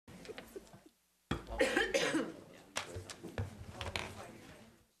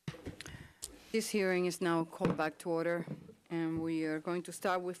This hearing is now called back to order, and we are going to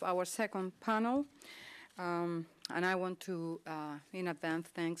start with our second panel. And I want to, in advance,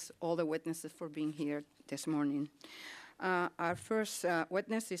 thanks all the witnesses for being here this morning. Our first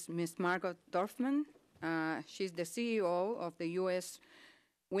witness is Ms. Margot Dorfman. She's the CEO of the U.S.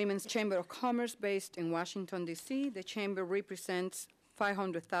 Women's Chamber of Commerce based in Washington, D.C. The chamber represents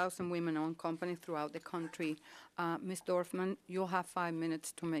 500,000 women-owned companies throughout the country. Ms. Dorfman, you'll have 5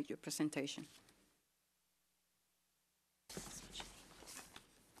 minutes to make your presentation.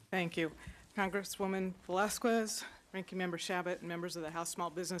 Thank you. Congresswoman Velasquez, Ranking Member Shabbat, and members of the House Small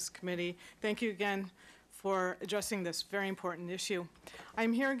Business Committee, thank you again for addressing this very important issue.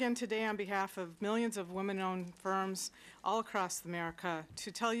 I'm here again today on behalf of millions of women-owned firms all across America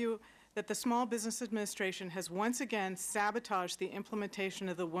to tell you that the Small Business Administration has once again sabotaged the implementation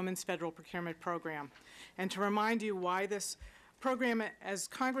of the Women's Federal Procurement Program, and to remind you why this program, as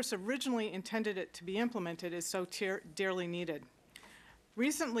Congress originally intended it to be implemented, is so dearly needed.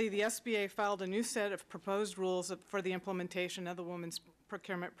 Recently, the SBA filed a new set of proposed rules for the implementation of the Women's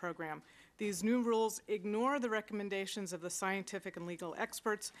Procurement Program. These new rules ignore the recommendations of the scientific and legal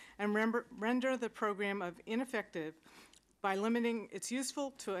experts and render the program ineffective by limiting its use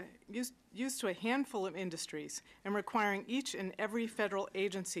to a handful of industries and requiring each and every federal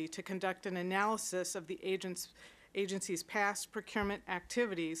agency to conduct an analysis of the agency's past procurement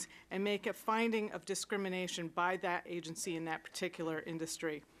activities and make a finding of discrimination by that agency in that particular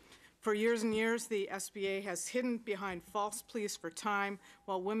industry. For years and years, the SBA has hidden behind false pleas for time,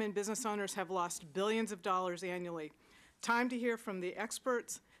 while women business owners have lost billions of dollars annually. Time to hear from the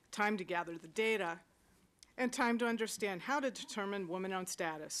experts, time to gather the data, and time to understand how to determine women-owned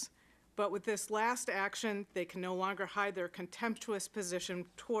status. But with this last action, they can no longer hide their contemptuous position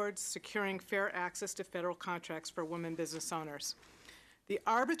towards securing fair access to federal contracts for women business owners. The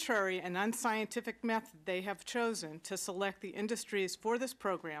arbitrary and unscientific method they have chosen to select the industries for this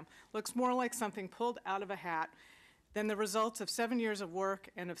program looks more like something pulled out of a hat than the results of 7 years of work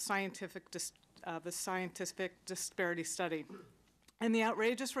and of the scientific disparity study. And the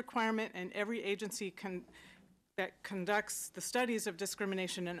outrageous requirement in every agency that conducts the studies of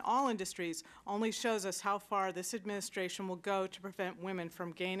discrimination in all industries only shows us how far this administration will go to prevent women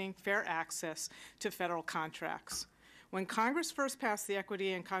from gaining fair access to federal contracts. When Congress first passed the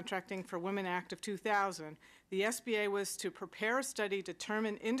Equity in Contracting for Women Act of 2000, the SBA was to prepare a study to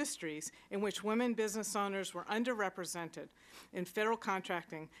determine industries in which women business owners were underrepresented in federal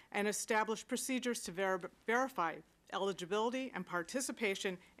contracting and establish procedures to verify eligibility and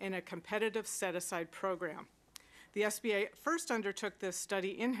participation in a competitive set-aside program. The SBA first undertook this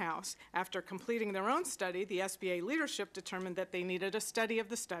study in-house. After completing their own study, the SBA leadership determined that they needed a study of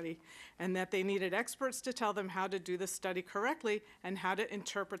the study and that they needed experts to tell them how to do the study correctly and how to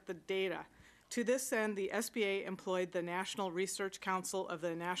interpret the data. To this end, the SBA employed the National Research Council of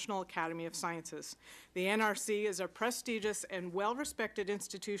the National Academy of Sciences. The NRC is a prestigious and well-respected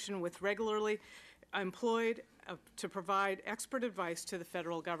institution with regularly employed to provide expert advice to the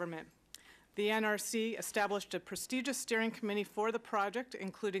federal government. The NRC established a prestigious steering committee for the project,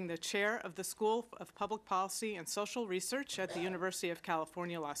 including the chair of the School of Public Policy and Social Research at the University of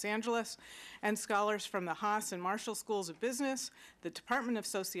California, Los Angeles, and scholars from the Haas and Marshall Schools of Business, the Department of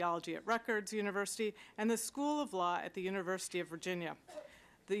Sociology at Rutgers University, and the School of Law at the University of Virginia.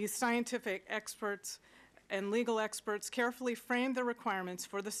 These scientific experts and legal experts carefully framed the requirements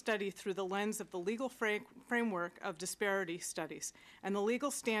for the study through the lens of the legal framework of disparity studies and the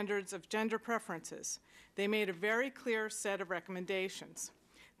legal standards of gender preferences. They made a very clear set of recommendations.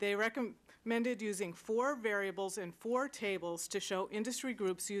 They recommended using 4 variables in 4 tables to show industry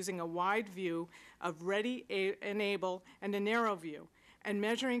groups using a wide view of ready, enable, and a narrow view, and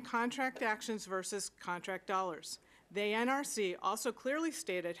measuring contract actions versus contract dollars. The NRC also clearly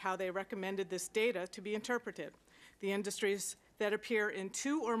stated how they recommended this data to be interpreted. The industries that appear in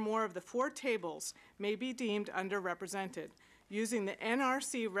 2 or more of the 4 tables may be deemed underrepresented. Using the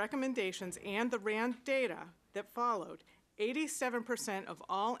NRC recommendations and the RAND data that followed, 87% of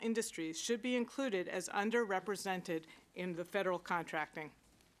all industries should be included as underrepresented in the federal contracting.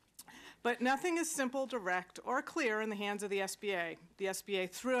 But nothing is simple, direct, or clear in the hands of the SBA. The SBA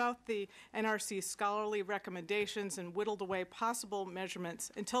threw out the NRC's scholarly recommendations and whittled away possible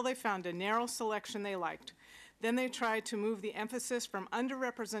measurements until they found a narrow selection they liked. Then they tried to move the emphasis from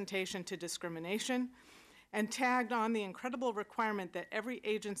underrepresentation to discrimination and tagged on the incredible requirement that every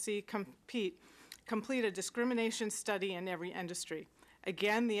agency complete a discrimination study in every industry.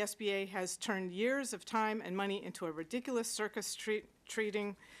 Again, the SBA has turned years of time and money into a ridiculous circus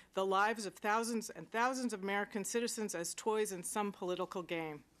treating the lives of thousands and thousands of American citizens as toys in some political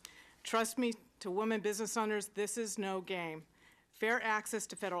game. Trust me, to women business owners, this is no game. Fair access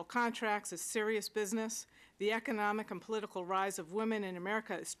to federal contracts is serious business. The economic and political rise of women in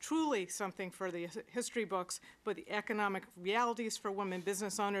America is truly something for the history books, but the economic realities for women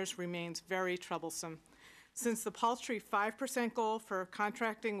business owners remains very troublesome. Since the paltry 5% goal for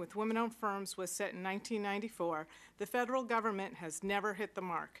contracting with women-owned firms was set in 1994, the federal government has never hit the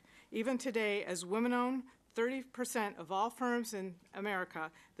mark. Even today, as women-owned 30% of all firms in America,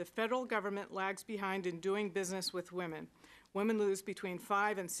 the federal government lags behind in doing business with women. Women lose between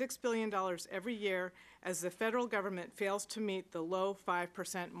 $5 and $6 billion every year as the federal government fails to meet the low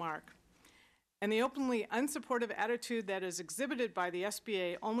 5% mark. And the openly unsupportive attitude that is exhibited by the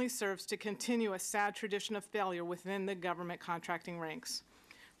SBA only serves to continue a sad tradition of failure within the government contracting ranks.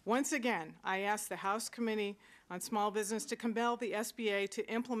 Once again, I ask the House Committee on Small Business to compel the SBA to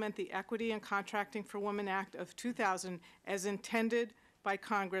implement the Equity and Contracting for Women Act of 2000 as intended by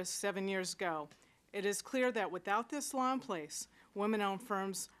Congress 7 years ago. It is clear that without this law in place, women-owned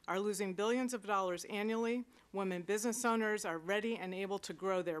firms are losing billions of dollars annually. Women business owners are ready and able to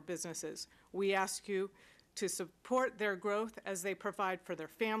grow their businesses. We ask you to support their growth as they provide for their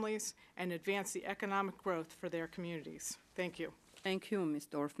families and advance the economic growth for their communities. Thank you. Thank you, Ms.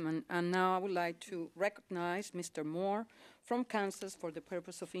 Dorfman. And now I would like to recognize Mr. Moore from Kansas for the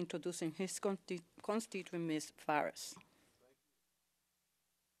purpose of introducing his constituent, Ms. Farris.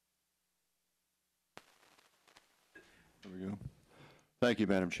 There we go. Thank you,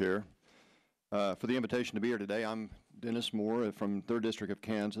 Madam Chair. For the invitation to be here today, I'm Dennis Moore from 3rd District of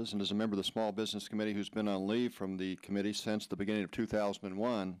Kansas, and as a member of the Small Business Committee who's been on leave from the committee since the beginning of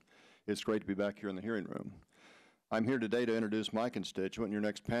 2001, it's great to be back here in the hearing room. I'm here today to introduce my constituent and your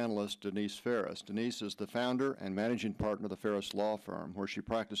next panelist, Denise Ferris. Denise is the founder and managing partner of the Ferris Law Firm, where she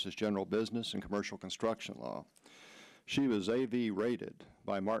practices general business and commercial construction law. She was AV rated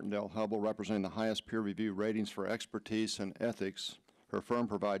by Martindale-Hubbell, representing the highest peer review ratings for expertise and ethics. Her firm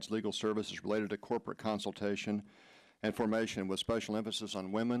provides legal services related to corporate consultation and formation with special emphasis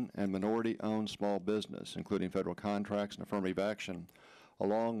on women and minority-owned small business, including federal contracts and affirmative action,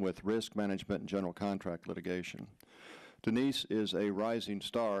 along with risk management and general contract litigation. Denise is a rising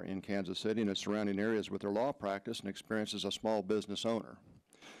star in Kansas City and its surrounding areas with her law practice and experience as a small business owner.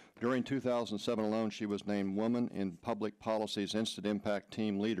 During 2007 alone, she was named Woman in Public Policy's Instant Impact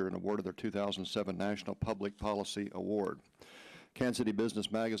Team Leader and awarded their 2007 National Public Policy Award. Kansas City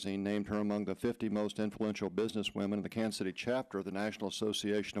Business Magazine named her among the 50 most influential businesswomen, and the Kansas City chapter of the National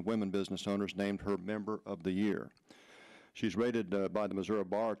Association of Women Business Owners named her Member of the Year. She's rated by the Missouri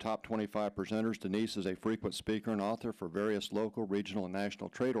Bar Top 25 Presenters. Denise is a frequent speaker and author for various local, regional, and national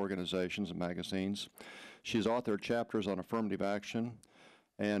trade organizations and magazines. She's authored chapters on affirmative action,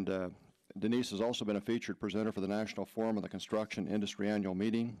 and Denise has also been a featured presenter for the National Forum of the Construction Industry Annual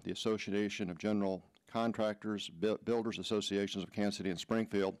Meeting, the Association of General Contractors, Builders Associations of Kansas City and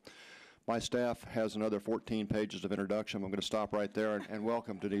Springfield. My staff has another 14 pages of introduction. I'm going to stop right there and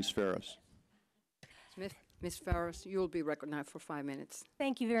welcome Denise Ferris. Ms. Ferris, you'll be recognized for 5 minutes.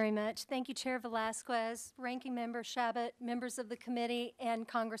 Thank you very much. Thank you, Chair Velasquez, Ranking Member Shabbat, members of the committee, and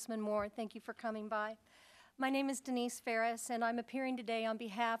Congressman Moore. Thank you for coming by. My name is Denise Ferris, and I'm appearing today on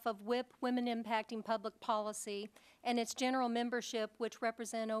behalf of WIP, Women Impacting Public Policy, and its general membership, which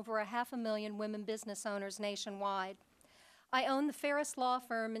represent over 500,000 women business owners nationwide. I own the Ferris Law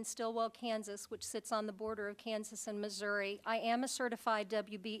Firm in Stillwell, Kansas, which sits on the border of Kansas and Missouri. I am a certified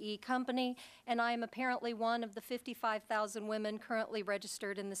WBE company, and I am apparently one of the 55,000 women currently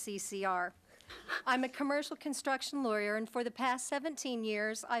registered in the CCR. I'm a commercial construction lawyer, and for the past 17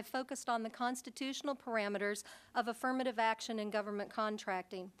 years, I've focused on the constitutional parameters of affirmative action in government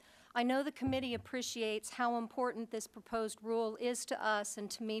contracting. I know the committee appreciates how important this proposed rule is to us and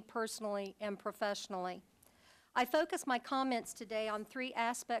to me personally and professionally. I focus my comments today on 3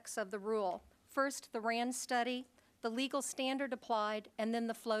 aspects of the rule. First, the RAND study, the legal standard applied, and then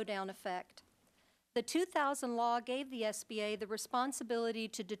the flow-down effect. The 2000 law gave the SBA the responsibility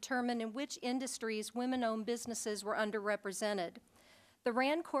to determine in which industries women-owned businesses were underrepresented. The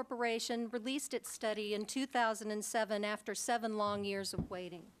RAND Corporation released its study in 2007 after 7 long years of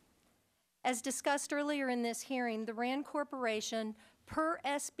waiting. As discussed earlier in this hearing, the RAND Corporation, per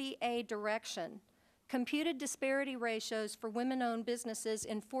SBA direction, computed disparity ratios for women-owned businesses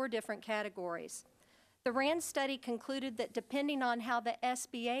in 4 different categories. The RAND study concluded that depending on how the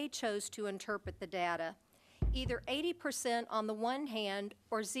SBA chose to interpret the data, either 80% on the one hand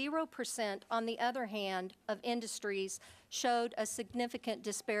or 0% on the other hand of industries showed a significant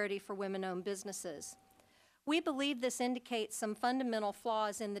disparity for women-owned businesses. We believe this indicates some fundamental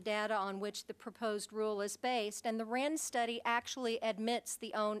flaws in the data on which the proposed rule is based, and the RAND study actually admits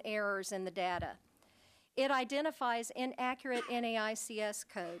the own errors in the data. It identifies inaccurate NAICS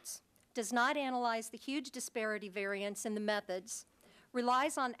codes, does not analyze the huge disparity variance in the methods,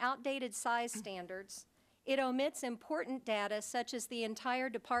 relies on outdated size standards. It omits important data such as the entire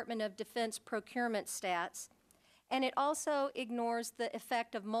Department of Defense procurement stats, and it also ignores the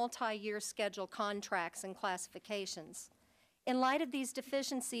effect of multi-year schedule contracts and classifications. In light of these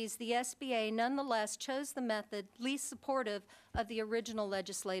deficiencies, the SBA nonetheless chose the method least supportive of the original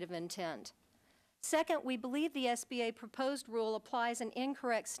legislative intent. Second, we believe the SBA proposed rule applies an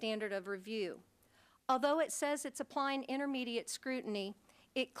incorrect standard of review. Although it says it's applying intermediate scrutiny,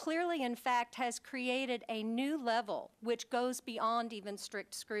 it clearly, in fact, has created a new level which goes beyond even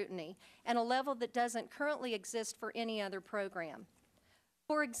strict scrutiny, and a level that doesn't currently exist for any other program.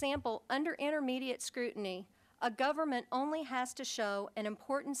 For example, under intermediate scrutiny, a government only has to show an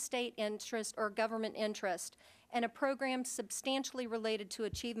important state interest or government interest and a program substantially related to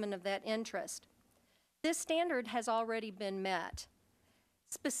achievement of that interest. This standard has already been met.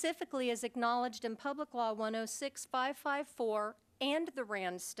 Specifically, as acknowledged in Public Law 106-554 and the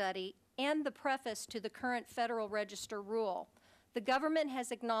RAND study and the preface to the current Federal Register rule, the government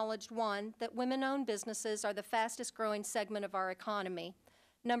has acknowledged, 1, that women-owned businesses are the fastest growing segment of our economy.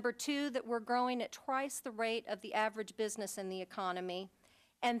 Number 2, that we're growing at twice the rate of the average business in the economy.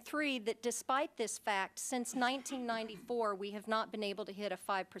 And 3, that despite this fact, since 1994, we have not been able to hit a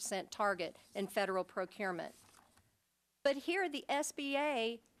 5% target in federal procurement. But here the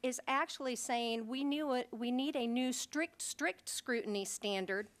SBA is actually saying we need a new strict scrutiny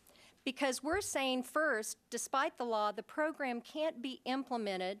standard, because we're saying first, despite the law, the program can't be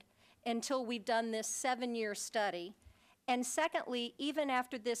implemented until we've done this 7-year study. And secondly, even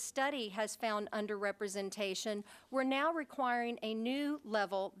after this study has found underrepresentation, we're now requiring a new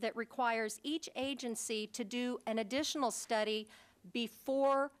level that requires each agency to do an additional study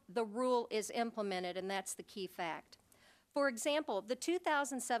before the rule is implemented, and that's the key fact. For example, the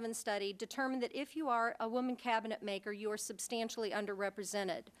 2007 study determined that if you are a woman cabinet maker, you are substantially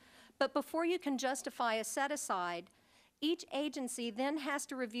underrepresented. But before you can justify a set-aside, each agency then has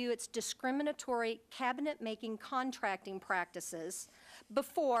to review its discriminatory cabinet-making contracting practices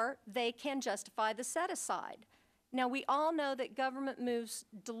before they can justify the set-aside. Now, we all know that government moves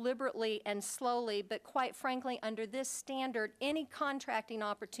deliberately and slowly, but quite frankly, under this standard, any contracting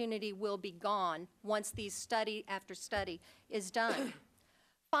opportunity will be gone once these study after study is done.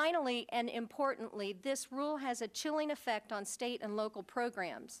 Finally, and importantly, this rule has a chilling effect on state and local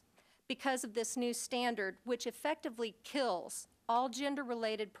programs because of this new standard, which effectively kills all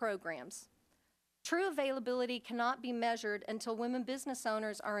gender-related programs. True availability cannot be measured until women business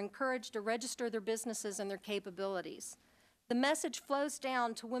owners are encouraged to register their businesses and their capabilities. The message flows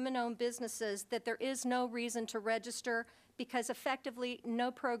down to women-owned businesses that there is no reason to register because effectively no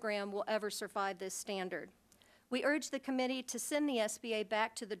program will ever survive this standard. We urge the committee to send the SBA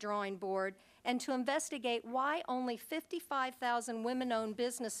back to the drawing board and to investigate why only 55,000 women-owned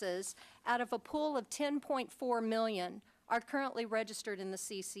businesses out of a pool of 10.4 million are currently registered in the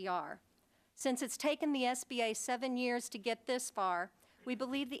CCR. Since it's taken the SBA 7 years to get this far, we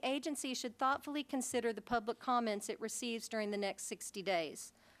believe the agency should thoughtfully consider the public comments it receives during the next 60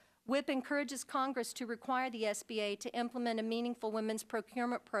 days. WIP encourages Congress to require the SBA to implement a meaningful women's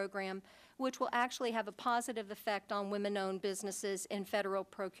procurement program, which will actually have a positive effect on women-owned businesses in federal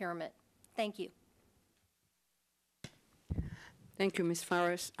procurement. Thank you. Thank you, Ms.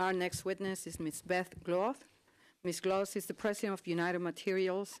 Farris. Our next witness is Ms. Beth Gloth. Ms. Gloth is the president of United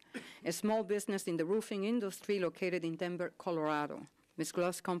Materials, a small business in the roofing industry located in Denver, Colorado. Ms.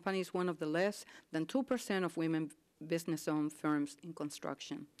 Gloth's company is one of the less than 2% of women business-owned firms in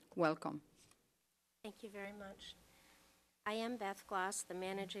construction. Welcome. Thank you very much. I am Beth Gloss, the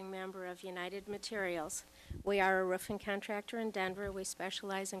managing member of United Materials. We are a roofing contractor in Denver. We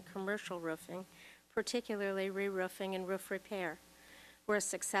specialize in commercial roofing, particularly re-roofing and roof repair. We're a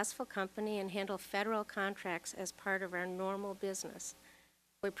successful company and handle federal contracts as part of our normal business.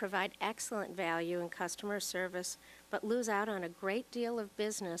 We provide excellent value in customer service, but lose out on a great deal of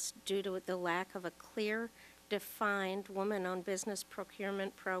business due to the lack of a clear, defined woman-owned business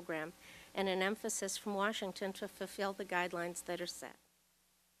procurement program and an emphasis from Washington to fulfill the guidelines that are set.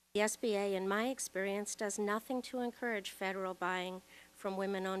 The SBA, in my experience, does nothing to encourage federal buying from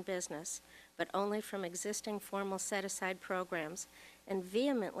women-owned business, but only from existing formal set-aside programs, and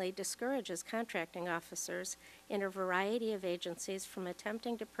vehemently discourages contracting officers in a variety of agencies from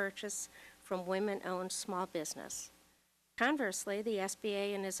attempting to purchase from women-owned small business. Conversely, the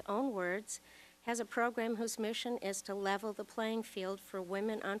SBA, in its own words, has a program whose mission is to level the playing field for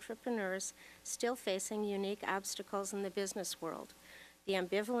women entrepreneurs still facing unique obstacles in the business world. The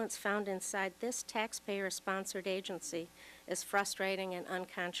ambivalence found inside this taxpayer-sponsored agency is frustrating and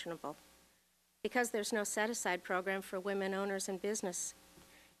unconscionable. Because there's no set-aside program for women owners in business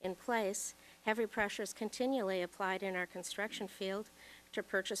in place, heavy pressure is continually applied in our construction field to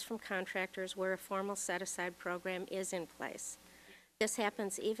purchase from contractors where a formal set-aside program is in place. This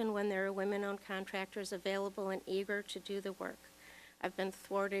happens even when there are women-owned contractors available and eager to do the work. I've been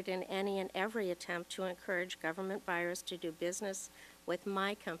thwarted in any and every attempt to encourage government buyers to do business with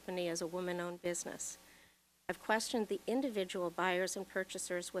my company as a woman-owned business. I've questioned the individual buyers and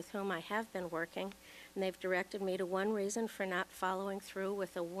purchasers with whom I have been working, and they've directed me to one reason for not following through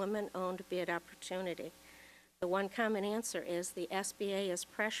with a woman-owned bid opportunity. The one common answer is the SBA is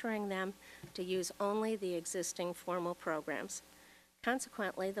pressuring them to use only the existing formal programs.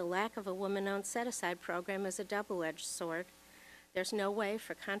 Consequently, the lack of a woman-owned set-aside program is a double-edged sword. There's no way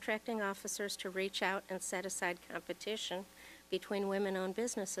for contracting officers to reach out and set aside competition between women-owned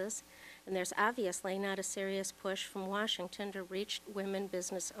businesses, and there's obviously not a serious push from Washington to reach women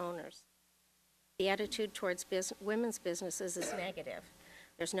business owners. The attitude towards women's businesses is negative.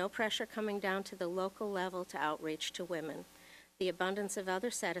 There's no pressure coming down to the local level to outreach to women. The abundance of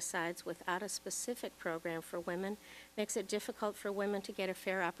other set-asides without a specific program for women makes it difficult for women to get a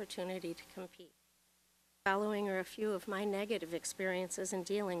fair opportunity to compete. Following are a few of my negative experiences in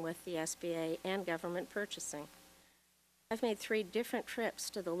dealing with the SBA and government purchasing. I've made 3 different trips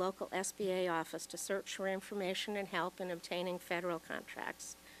to the local SBA office to search for information and help in obtaining federal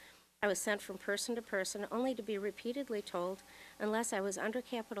contracts. I was sent from person to person only to be repeatedly told unless I was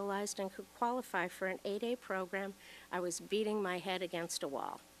undercapitalized and could qualify for an 8A program, I was beating my head against a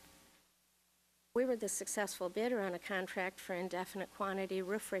wall. We were the successful bidder on a contract for indefinite quantity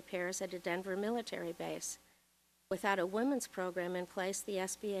roof repairs at a Denver military base. Without a women's program in place, the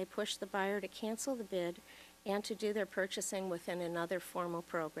SBA pushed the buyer to cancel the bid and to do their purchasing within another formal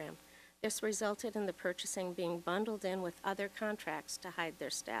program. This resulted in the purchasing being bundled in with other contracts to hide their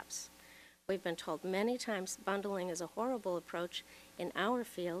steps. We've been told many times bundling is a horrible approach in our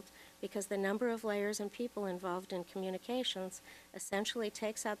field because the number of layers and people involved in communications essentially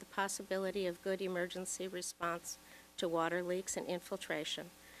takes out the possibility of good emergency response to water leaks and infiltration.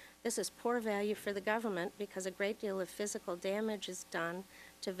 This is poor value for the government because a great deal of physical damage is done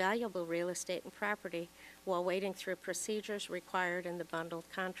to valuable real estate and property while waiting through procedures required in the bundled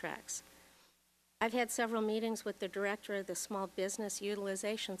contracts. I've had several meetings with the director of the Small Business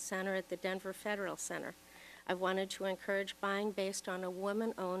Utilization Center at the Denver Federal Center. I've wanted to encourage buying based on a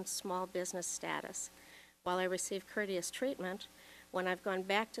woman-owned small business status. While I receive courteous treatment, when I've gone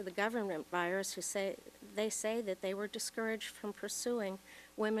back to the government buyers who say that they were discouraged from pursuing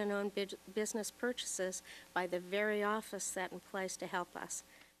women-owned business purchases by the very office set in place to help us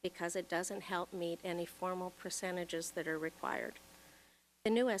because it doesn't help meet any formal percentages that are required. The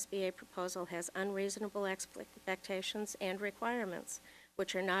new SBA proposal has unreasonable expectations and requirements,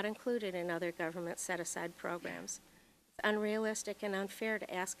 which are not included in other government set-aside programs. It's unrealistic and unfair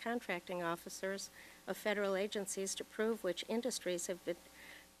to ask contracting officers of federal agencies to prove which industries have been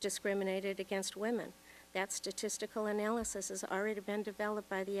discriminated against women. That statistical analysis has already been developed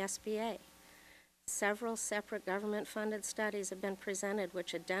by the SBA. Several separate government-funded studies have been presented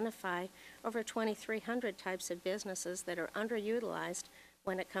which identify over 2,300 types of businesses that are underutilized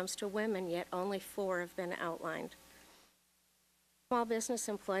when it comes to women, yet only 4 have been outlined. Small business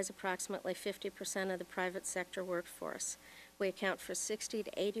employs approximately 50% of the private sector workforce. We account for 60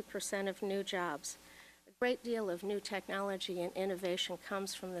 to 80% of new jobs. A great deal of new technology and innovation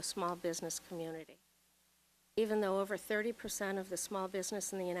comes from the small business community. Even though over 30% of the small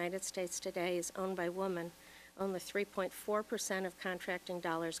business in the United States today is owned by women, only 3.4% of contracting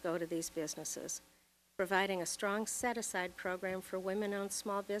dollars go to these businesses. Providing a strong set-aside program for women-owned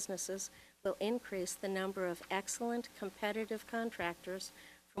small businesses will increase the number of excellent competitive contractors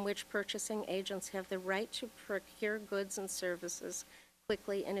from which purchasing agents have the right to procure goods and services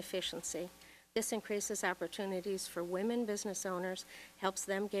quickly and efficiently. This increases opportunities for women business owners, helps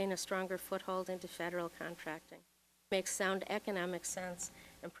them gain a stronger foothold into federal contracting, makes sound economic sense,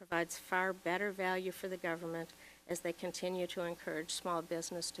 and provides far better value for the government as they continue to encourage small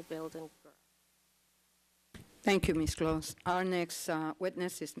business to build and grow. Thank you, Ms. Close. Our next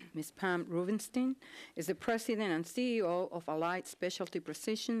witness is Ms. Pam Rubenstein, is the president and CEO of Allied Specialty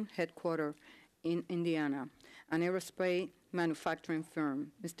Precision, headquartered in Indiana, an aerospace manufacturing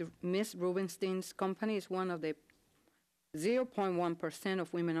firm. Ms. Rubenstein's company is one of the 0.1%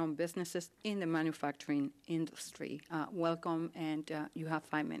 of women-owned businesses in the manufacturing industry. Welcome, and you have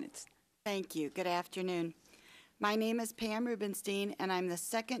 5 minutes. Thank you. Good afternoon. My name is Pam Rubenstein, and I'm the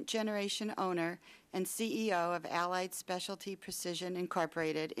second-generation owner and CEO of Allied Specialty Precision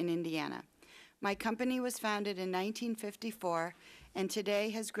Incorporated in Indiana. My company was founded in 1954 and today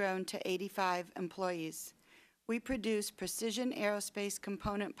has grown to 85 employees. We produce precision aerospace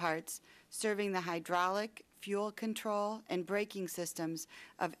component parts serving the hydraulic, fuel control, and braking systems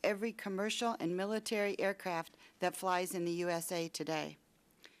of every commercial and military aircraft that flies in the USA today.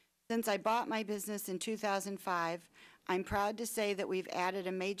 Since I bought my business in 2005, I'm proud to say that we've added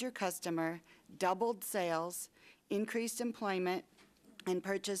a major customer, doubled sales, increased employment, and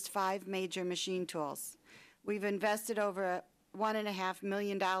purchased 5 major machine tools. We've invested over $1.5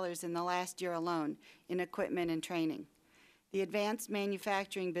 million in the last year alone in equipment and training. The advanced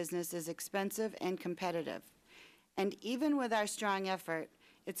manufacturing business is expensive and competitive. And even with our strong effort,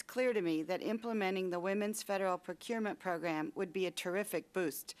 it's clear to me that implementing the Women's Federal Procurement Program would be a terrific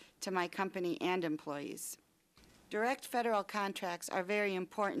boost to my company and employees. Direct federal contracts are very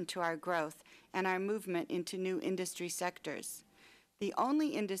important to our growth and our movement into new industry sectors. The only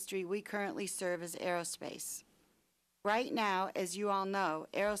industry we currently serve is aerospace. Right now, as you all know,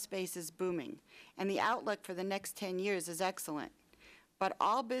 aerospace is booming, and the outlook for the next 10 years is excellent. But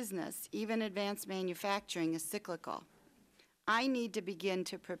all business, even advanced manufacturing, is cyclical. I need to begin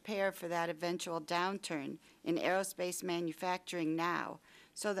to prepare for that eventual downturn in aerospace manufacturing now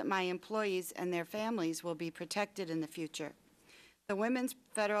so that my employees and their families will be protected in the future. The Women's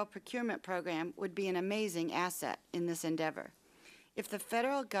Federal Procurement Program would be an amazing asset in this endeavor. If the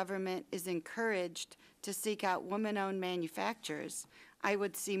federal government is encouraged to seek out women-owned manufacturers, I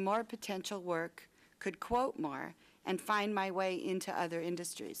would see more potential work, could quote more, and find my way into other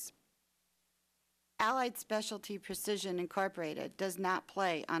industries. Allied Specialty Precision Incorporated does not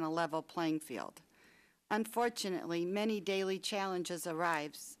play on a level playing field. Unfortunately, many daily challenges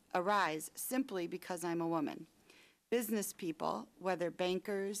arise simply because I'm a woman. Business people, whether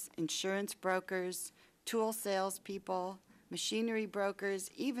bankers, insurance brokers, tool salespeople, machinery brokers,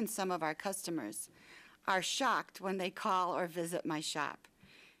 even some of our customers, are shocked when they call or visit my shop.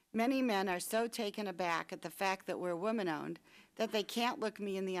 Many men are so taken aback at the fact that we're woman-owned that they can't look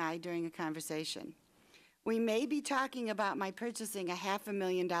me in the eye during a conversation. We may be talking about my purchasing a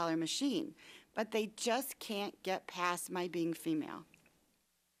 $500,000 machine, but they just can't get past my being female.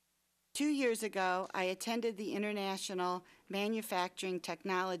 2 years ago, I attended the International Manufacturing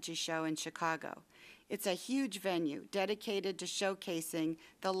Technology Show in Chicago. It's a huge venue dedicated to showcasing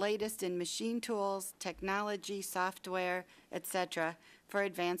the latest in machine tools, technology, software, etc. for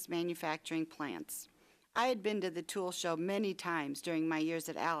advanced manufacturing plants. I had been to the tool show many times during my years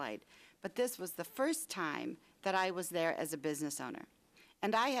at Allied, but this was the first time that I was there as a business owner.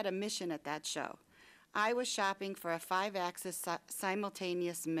 And I had a mission at that show. I was shopping for a 5-axis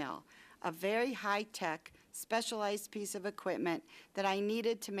simultaneous mill, a very high-tech, specialized piece of equipment that I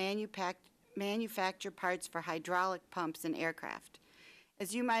needed to manufacture parts for hydraulic pumps in aircraft.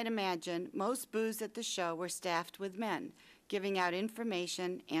 As you might imagine, most booths at the show were staffed with men, giving out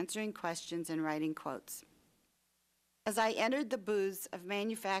information, answering questions, and writing quotes. As I entered the booths of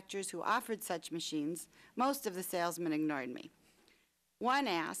manufacturers who offered such machines, most of the salesmen ignored me. One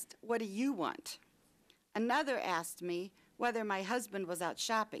asked, "What do you want?" Another asked me whether my husband was out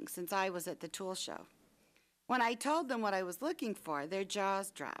shopping since I was at the tool show. When I told them what I was looking for, their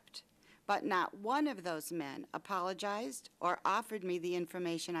jaws dropped. But not one of those men apologized or offered me the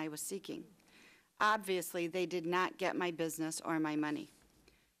information I was seeking. Obviously, they did not get my business or my money.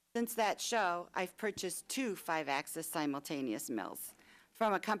 Since that show, I've purchased 2 5-axis simultaneous mills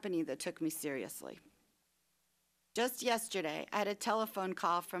from a company that took me seriously. Just yesterday, I had a telephone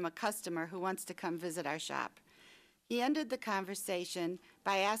call from a customer who wants to come visit our shop. He ended the conversation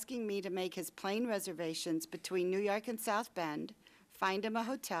by asking me to make his plane reservations between New York and South Bend, find him a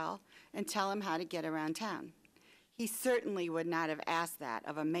hotel, and tell him how to get around town. He certainly would not have asked that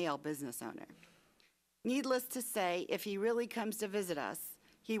of a male business owner. Needless to say, if he really comes to visit us,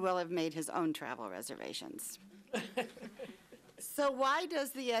 he will have made his own travel reservations. So why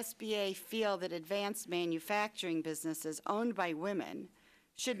does the SBA feel that advanced manufacturing businesses owned by women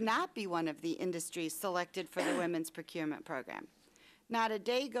should not be one of the industries selected for the Women's Procurement Program? Not a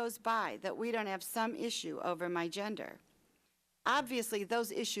day goes by that we don't have some issue over my gender. Obviously,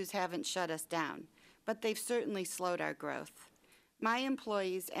 those issues haven't shut us down, but they've certainly slowed our growth. My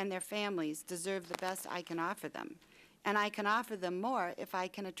employees and their families deserve the best I can offer them, and I can offer them more if I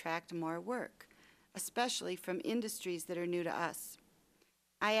can attract more work, especially from industries that are new to us.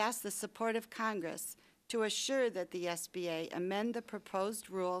 I ask the support of Congress to assure that the SBA amend the proposed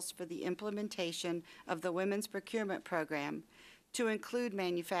rules for the implementation of the Women's Procurement Program to include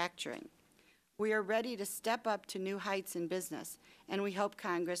manufacturing. We are ready to step up to new heights in business, and we hope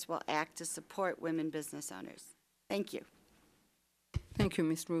Congress will act to support women business owners. Thank you. Thank you,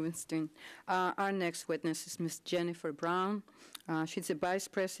 Ms. Rubenstein. Our next witness is Ms. Jennifer Brown. She's the Vice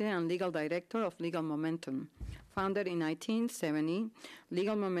President and Legal Director of Legal Momentum. Founded in 1970,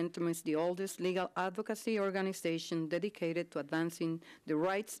 Legal Momentum is the oldest legal advocacy organization dedicated to advancing the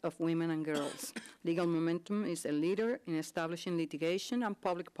rights of women and girls. Legal Momentum is a leader in establishing litigation and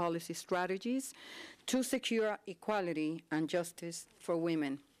public policy strategies to secure equality and justice for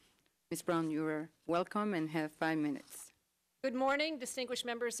women. Ms. Brown, you are welcome and have 5 minutes. Good morning, distinguished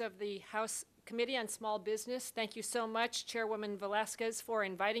members of the House Committee on Small Business. Thank you so much, Chairwoman Velasquez, for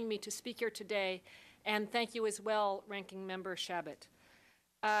inviting me to speak here today, and thank you as well, Ranking Member Shabbat.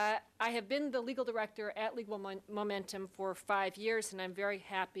 I have been the legal director at Legal Momentum for 5 years, and I'm very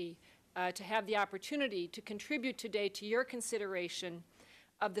happy to have the opportunity to contribute today to your consideration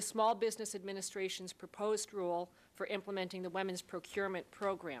of the Small Business Administration's proposed rule for implementing the Women's Procurement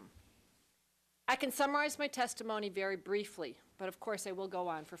Program. I can summarize my testimony very briefly, but of course I will go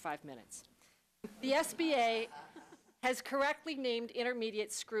on for 5 minutes. The SBA has correctly named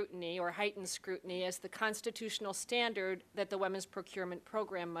intermediate scrutiny or heightened scrutiny as the constitutional standard that the Women's Procurement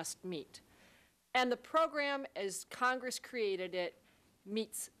Program must meet. And the program, as Congress created it,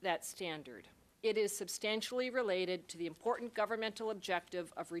 meets that standard. It is substantially related to the important governmental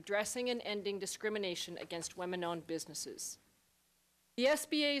objective of redressing and ending discrimination against women-owned businesses. The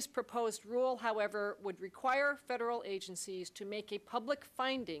SBA's proposed rule, however, would require federal agencies to make a public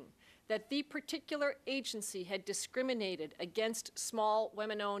finding that the particular agency had discriminated against small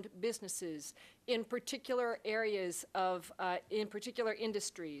women-owned businesses in particular areas of, in particular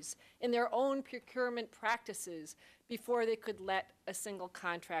industries, in their own procurement practices before they could let a single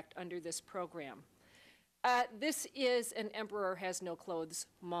contract under this program. This is an emperor has no clothes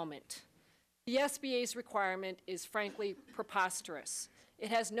moment. The SBA's requirement is frankly preposterous. It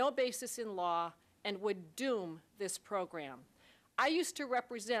has no basis in law and would doom this program. I used to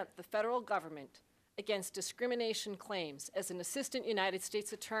represent the federal government against discrimination claims as an assistant United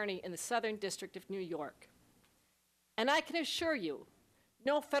States attorney in the Southern District of New York. And I can assure you,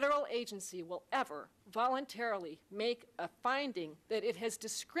 no federal agency will ever voluntarily make a finding that it has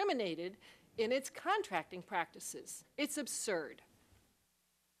discriminated in its contracting practices. It's absurd.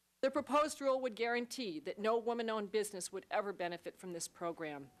 The proposed rule would guarantee that no woman-owned business would ever benefit from this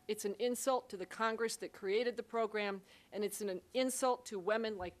program. It's an insult to the Congress that created the program, and it's an insult to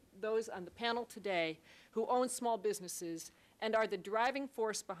women like those on the panel today who own small businesses and are the driving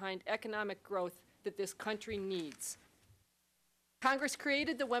force behind economic growth that this country needs. Congress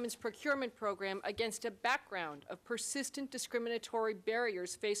created the Women's Procurement Program against a background of persistent discriminatory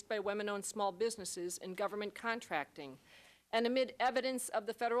barriers faced by women-owned small businesses in government contracting, and amid evidence of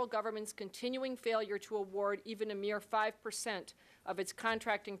the federal government's continuing failure to award even a mere 5% of its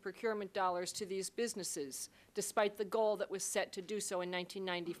contracting procurement dollars to these businesses, despite the goal that was set to do so in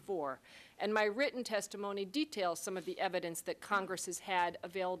 1994. And my written testimony details some of the evidence that Congress has had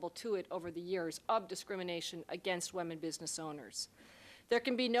available to it over the years of discrimination against women business owners. There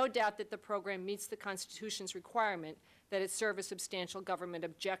can be no doubt that the program meets the Constitution's requirement that it serve a substantial government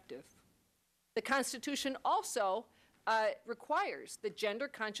objective. The Constitution also requires that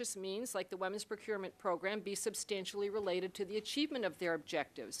gender-conscious means like the Women's Procurement Program be substantially related to the achievement of their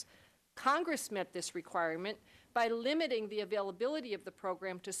objectives. Congress met this requirement by limiting the availability of the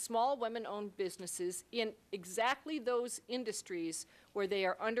program to small women-owned businesses in exactly those industries where they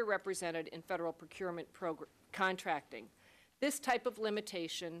are underrepresented in federal procurement contracting. This type of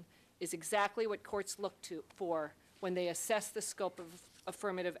limitation is exactly what courts look for when they assess the scope of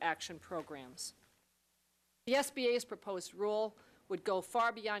affirmative action programs. The SBA's proposed rule would go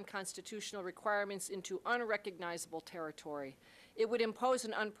far beyond constitutional requirements into unrecognizable territory. It would impose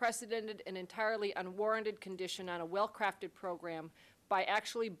an unprecedented and entirely unwarranted condition on a well-crafted program by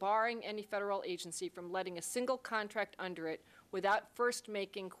actually barring any federal agency from letting a single contract under it without first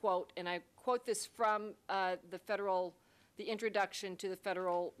making, quote, and I quote this from the introduction to the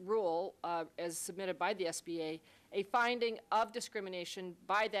federal rule as submitted by the SBA, a finding of discrimination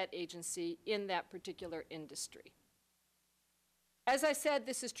by that agency in that particular industry. As I said,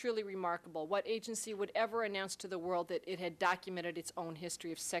 this is truly remarkable. What agency would ever announce to the world that it had documented its own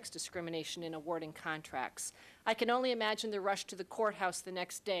history of sex discrimination in awarding contracts? I can only imagine the rush to the courthouse the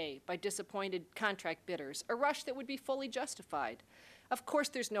next day by disappointed contract bidders, a rush that would be fully justified. Of course,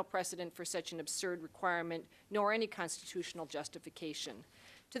 there's no precedent for such an absurd requirement, nor any constitutional justification.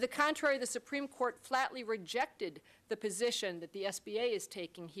 To the contrary, the Supreme Court flatly rejected the position that the SBA is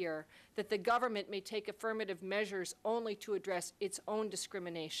taking here, that the government may take affirmative measures only to address its own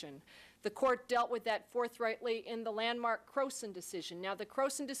discrimination. The court dealt with that forthrightly in the landmark Croson decision. Now, the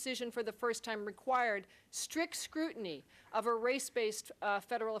Croson decision for the first time required strict scrutiny of a race-based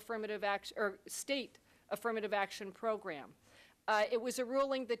federal affirmative action or state affirmative action program. It was a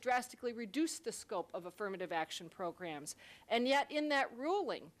ruling that drastically reduced the scope of affirmative action programs. And yet in that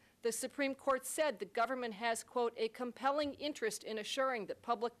ruling, the Supreme Court said the government has, quote, a compelling interest in assuring that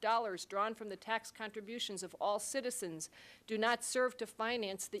public dollars drawn from the tax contributions of all citizens do not serve to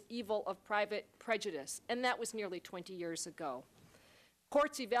finance the evil of private prejudice. And that was nearly 20 years ago.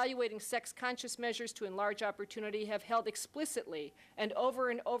 Courts evaluating sex-conscious measures to enlarge opportunity have held explicitly and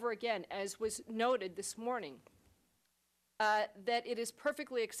over again, as was noted this morning, that it is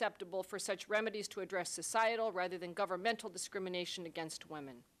perfectly acceptable for such remedies to address societal rather than governmental discrimination against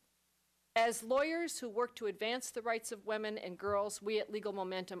women. As lawyers who work to advance the rights of women and girls, we at Legal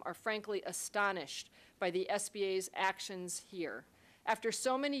Momentum are frankly astonished by the SBA's actions here. After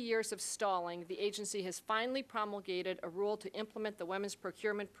so many years of stalling, the agency has finally promulgated a rule to implement the Women's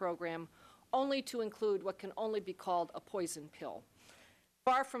Procurement Program, only to include what can only be called a poison pill.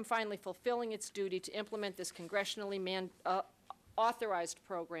 Far from finally fulfilling its duty to implement this congressionally authorized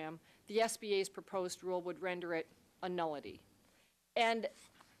program, the SBA's proposed rule would render it a nullity. And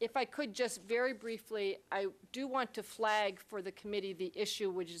if I could just very briefly, I do want to flag for the committee the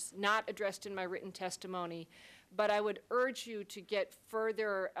issue which is not addressed in my written testimony, but I would urge you to get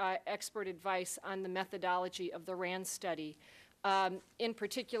further expert advice on the methodology of the RAND study. In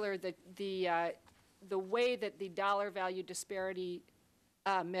particular, the way that the dollar value disparity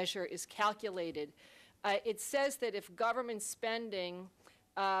measure is calculated. It says that if government spending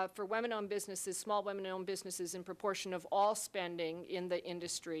for women-owned businesses, small women-owned businesses in proportion of all spending in the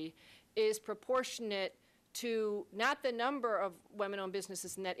industry is proportionate to not the number of women-owned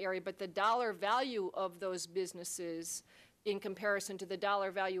businesses in that area, but the dollar value of those businesses in comparison to the dollar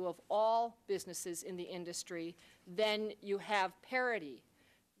value of all businesses in the industry, then you have parity.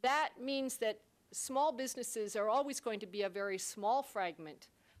 That means that small businesses are always going to be a very small fragment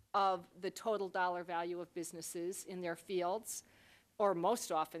of the total dollar value of businesses in their fields, or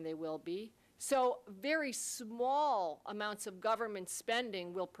most often they will be. So very small amounts of government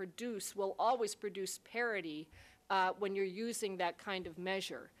spending will always produce parity when you're using that kind of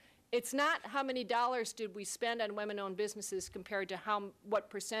measure. It's not how many dollars did we spend on women-owned businesses compared to what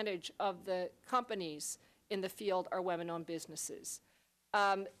percentage of the companies in the field are women-owned businesses.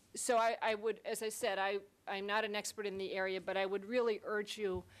 So I would, as I said, I'm not an expert in the area, but I would really urge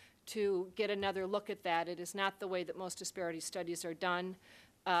you to get another look at that. It is not the way that most disparity studies are done,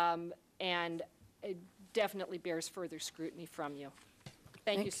 and it definitely bears further scrutiny from you.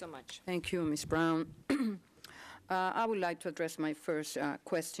 Thank you so much. Thank you, Ms. Brown. I would like to address my first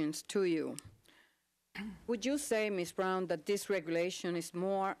questions to you. Would you say, Ms. Brown, that this regulation is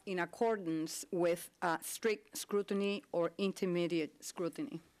more in accordance with strict scrutiny or intermediate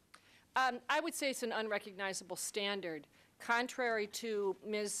scrutiny? I would say it's an unrecognizable standard. Contrary to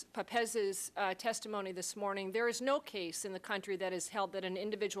Ms. Papez's testimony this morning, there is no case in the country that has held that an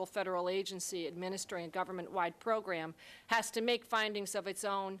individual federal agency administering a government-wide program has to make findings of its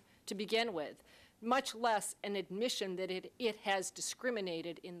own to begin with, much less an admission that it has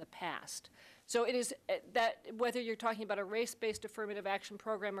discriminated in the past. So it is that whether you're talking about a race-based affirmative action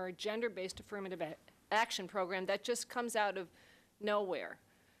program or a gender-based affirmative action program, that just comes out of nowhere.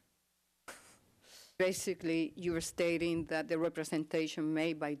 Basically, you are stating that the representation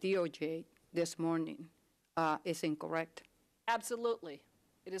made by DOJ this morning is incorrect. Absolutely.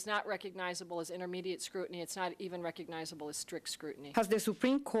 It is not recognizable as intermediate scrutiny. It's not even recognizable as strict scrutiny. Has the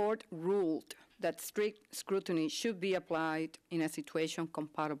Supreme Court ruled that strict scrutiny should be applied in a situation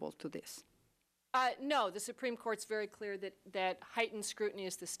comparable to this? No, the Supreme Court's very clear that heightened scrutiny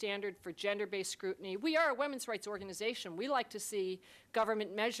is the standard for gender-based scrutiny. We are a women's rights organization. We like to see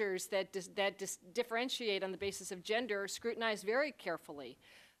government measures that differentiate on the basis of gender scrutinized very carefully.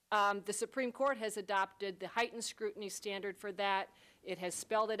 The Supreme Court has adopted the heightened scrutiny standard for that. It has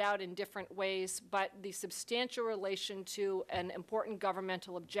spelled it out in different ways, but the substantial relation to an important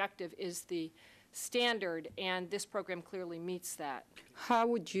governmental objective is the standard, and this program clearly meets that. How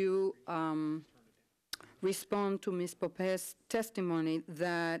would you respond to Ms. Popez's testimony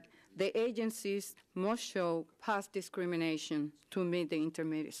that the agencies must show past discrimination to meet the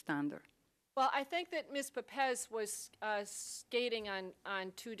intermediate standard? Well, I think that Ms. Papez was skating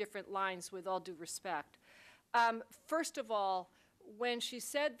on two different lines with all due respect. First of all, when she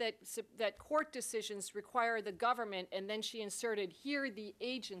said that court decisions require the government, and then she inserted here the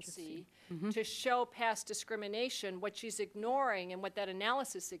agency to show past discrimination, what she's ignoring and what that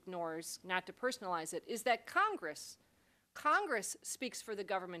analysis ignores, not to personalize it, is that Congress speaks for the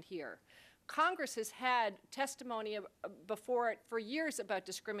government here. Congress has had testimony before it for years about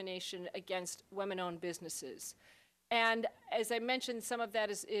discrimination against women-owned businesses. And as I mentioned, some of that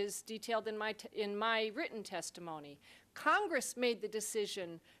is detailed in my written testimony. Congress made the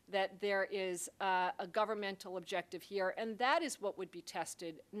decision that there is a governmental objective here, and that is what would be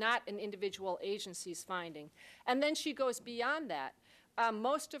tested, not an individual agency's finding. And then she goes beyond that.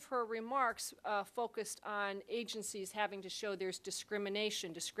 Most of her remarks focused on agencies having to show there's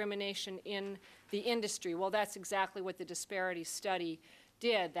discrimination in the industry. Well, that's exactly what the disparity study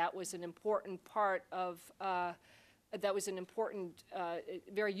did. That was an important part of that was an important,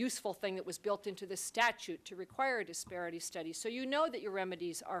 very useful thing that was built into the statute to require a disparity study. So you know that your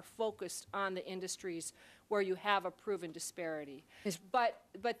remedies are focused on the industries where you have a proven disparity. But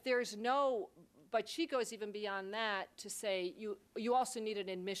there's no, but she goes even beyond that to say you also need an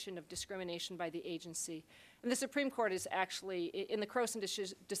admission of discrimination by the agency. And the Supreme Court is actually, in the Croson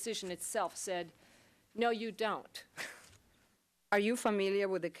decision itself, said, no, you don't. Are you familiar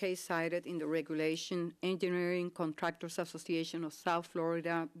with the case cited in the regulation, Engineering Contractors Association of South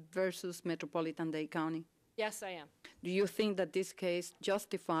Florida versus Metropolitan-Dade County? Yes, I am. Do you think that this case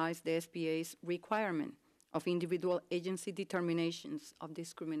justifies the SBA's requirement of individual agency determinations of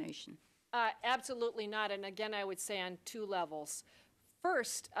discrimination? Absolutely not, and again, I would say on two levels.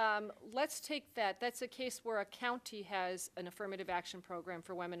 First, let's take that. That's a case where a county has an affirmative action program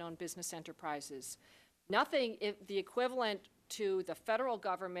for women-owned business enterprises. Nothing, the equivalent to the federal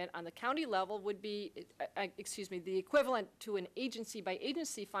government on the county level would be, the equivalent to an agency by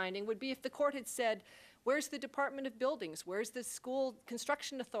agency finding would be if the court had said, where's the Department of Buildings? Where's the school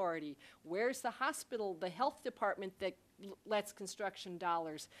construction authority? Where's the hospital, the health department that lets construction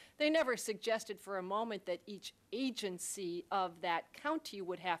dollars? They never suggested for a moment that each agency of that county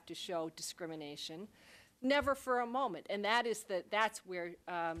would have to show discrimination. Never for a moment, and that's where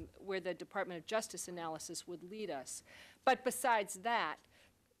the Department of Justice analysis would lead us. But besides that,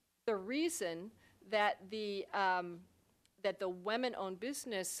 the reason that the women-owned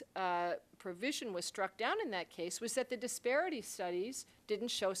business provision was struck down in that case was that the disparity studies didn't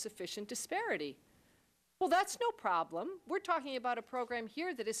show sufficient disparity. Well, that's no problem. We're talking about a program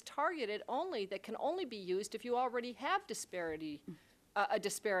here that is targeted only, that can only be used if you already have a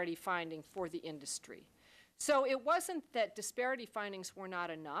disparity finding for the industry. So it wasn't that disparity findings were not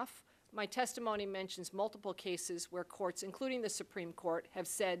enough. My testimony mentions multiple cases where courts, including the Supreme Court, have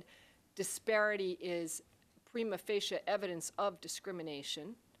said disparity is prima facie evidence of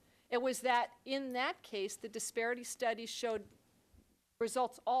discrimination. It was that in that case, the disparity studies showed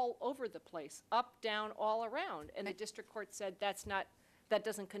results all over the place, up, down, all around. And the district court said that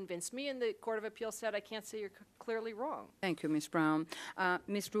doesn't convince me, and the Court of Appeals said, I can't say you're clearly wrong. Thank you, Ms. Brown.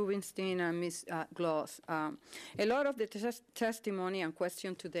 Ms. Rubinstein and Ms. Gloss, a lot of the testimony and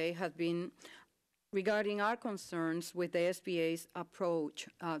question today has been regarding our concerns with the SBA's approach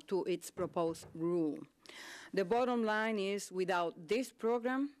to its proposed rule. The bottom line is, without this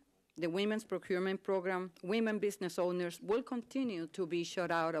program, the Women's Procurement Program, women business owners will continue to be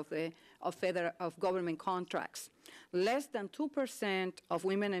shut out of government contracts. Less than 2% of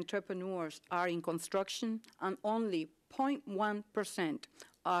women entrepreneurs are in construction, and only 0.1%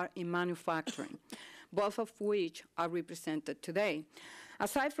 are in manufacturing, both of which are represented today.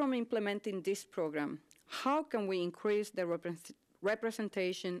 Aside from implementing this program, how can we increase the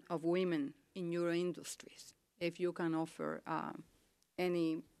representation of women in your industries? If you can offer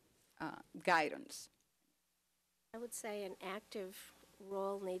any guidance. I would say an active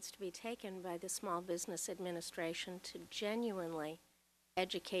role needs to be taken by the Small Business Administration to genuinely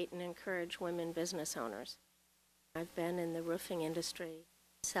educate and encourage women business owners. I've been in the roofing industry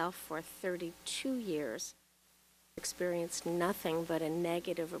myself for 32 years, experienced nothing but a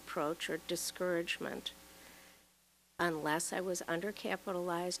negative approach or discouragement unless I was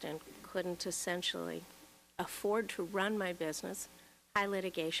undercapitalized and couldn't essentially afford to run my business. High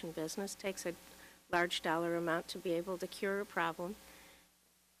litigation business takes a large dollar amount to be able to cure a problem.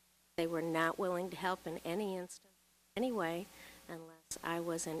 They were not willing to help in any instance, anyway, unless I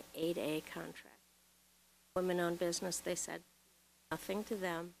was an 8A contract. Women-owned business, they said nothing to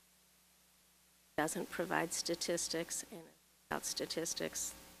them, doesn't provide statistics, and without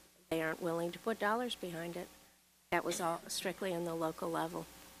statistics, they aren't willing to put dollars behind it. That was all strictly in the local level.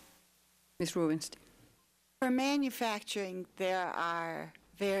 Ms. Rubinstein. For manufacturing, there are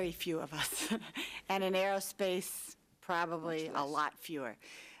very few of us, and in aerospace, probably Much a less. lot fewer.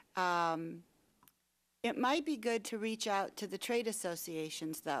 It might be good to reach out to the trade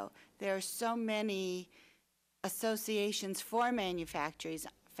associations, though. There are so many associations for manufacturing.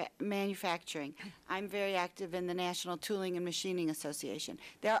 I'm very active in the National Tooling and Machining Association.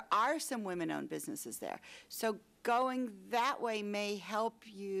 There are some women-owned businesses there. So going that way may help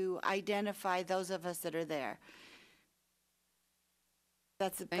you identify those of us that are there.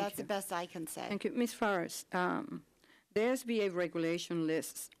 That's the you. best I can say. Thank you. Ms. Farris, the SBA regulation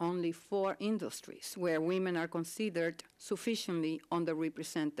lists only 4 industries where women are considered sufficiently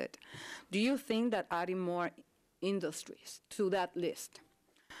underrepresented. Do you think that adding more industries to that list,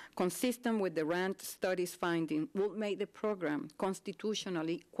 consistent with the RAND study's finding, would make the program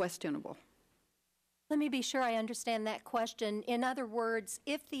constitutionally questionable? Let me be sure I understand that question. In other words,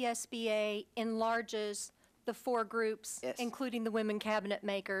 if the SBA enlarges the 4 groups, Yes. including the women cabinet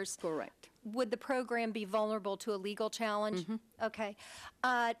makers, Correct. would the program be vulnerable to a legal challenge? Okay.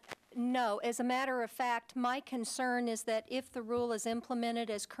 No. As a matter of fact, my concern is that if the rule is implemented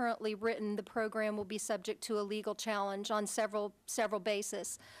as currently written, the program will be subject to a legal challenge on several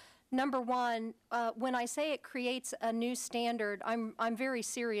bases. Number one, when I say it creates a new standard, I'm very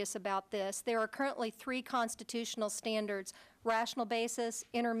serious about this. There are currently 3 constitutional standards: rational basis,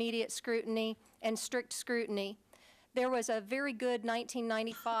 intermediate scrutiny, and strict scrutiny. There was a very good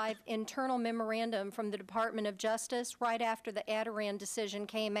 1995 internal memorandum from the Department of Justice right after the Adirondack decision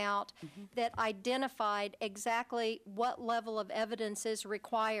came out that identified exactly what level of evidence is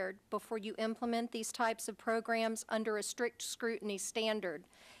required before you implement these types of programs under a strict scrutiny standard.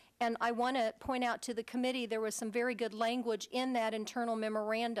 And I want to point out to the committee there was some very good language in that internal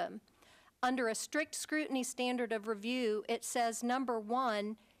memorandum. Under a strict scrutiny standard of review, it says, number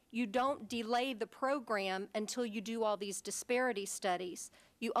one, you don't delay the program until you do all these disparity studies.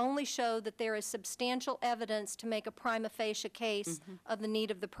 You only show that there is substantial evidence to make a prima facie case of the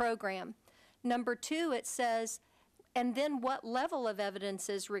need of the program. Number two, it says, and then what level of evidence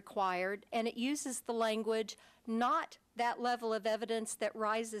is required, and it uses the language, not that level of evidence that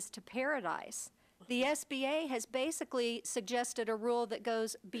rises to paradise. The SBA has basically suggested a rule that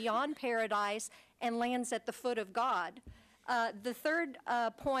goes beyond paradise and lands at the foot of God. The third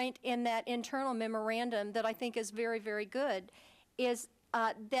point in that internal memorandum that I think is very, very good is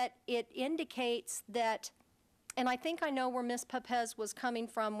that it indicates that, and I think I know where Ms. Pepez was coming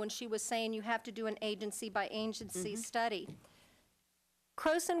from when she was saying you have to do an agency-by-agency study.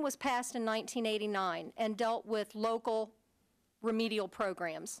 Croson was passed in 1989 and dealt with local remedial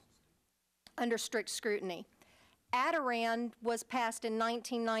programs under strict scrutiny. Adirondack was passed in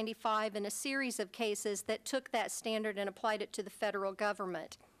 1995 in a series of cases that took that standard and applied it to the federal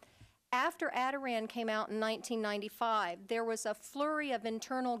government. After Adirondack came out in 1995, there was a flurry of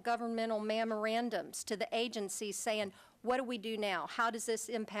internal governmental memorandums to the agencies saying, what do we do now? How does this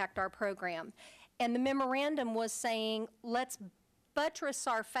impact our program? And the memorandum was saying, let's buttress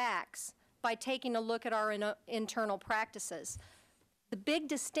our facts by taking a look at our internal practices. The big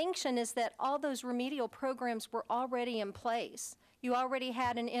distinction is that all those remedial programs were already in place. You already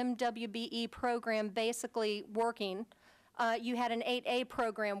had an MWBE program basically working. You had an 8A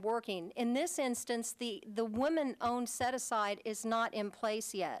program working. In this instance, the women-owned set-aside is not in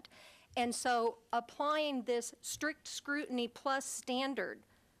place yet. And so applying this strict scrutiny plus standard,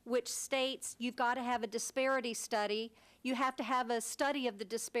 which states you've got to have a disparity study, you have to have a study of the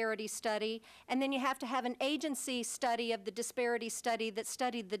disparity study, and then you have to have an agency study of the disparity study that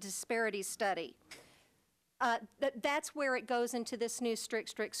studied the disparity study. That's where it goes into this new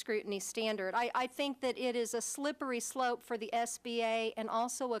strict scrutiny standard. I think that it is a slippery slope for the SBA and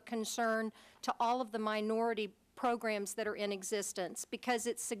also a concern to all of the minority programs that are in existence, because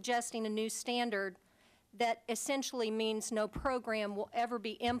it's suggesting a new standard that essentially means no program will ever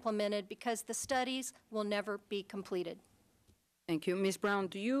be implemented because the studies will never be completed. Thank you. Ms. Brown,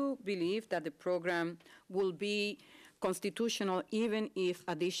 do you believe that the program will be constitutional even if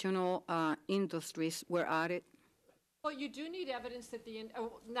additional industries were added? Well, you do need evidence that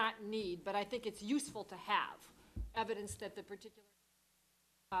not need, but I think it's useful to have evidence that the particular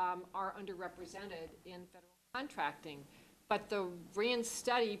are underrepresented in federal contracting. But the RAND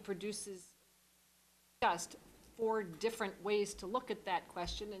study produces just 4 different ways to look at that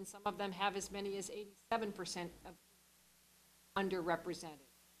question, and some of them have as many as 87% of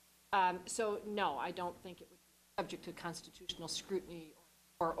underrepresented. So no, I don't think it would be subject to constitutional scrutiny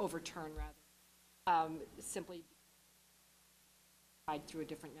or overturn, rather, simply through a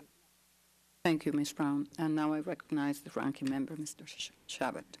different Thank you, Ms. Brown. And now I recognize the ranking member, Mr.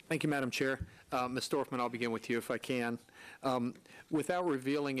 Shabbat. Thank you, Madam Chair. Ms. Dorfman, I'll begin with you if I can. Without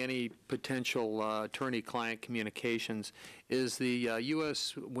revealing any potential attorney-client communications, is the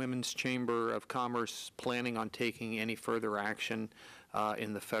U.S. Women's Chamber of Commerce planning on taking any further action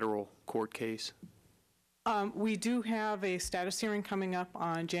in the federal court case? We do have a status hearing coming up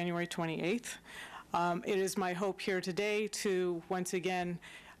on January 28th. It is my hope here today to once again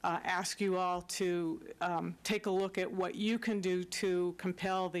ask you all to take a look at what you can do to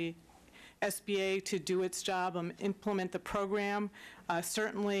compel the SBA to do its job and implement the program.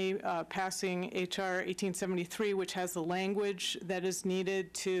 Certainly passing H.R. 1873, which has the language that is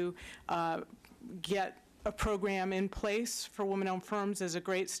needed to get a program in place for women-owned firms, is a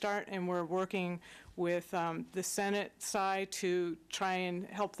great start, and we're working with the Senate side to try and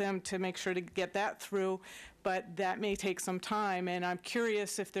help them to make sure to get that through, but that may take some time, and I'm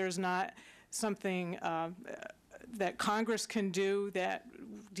curious if there's not something that Congress can do that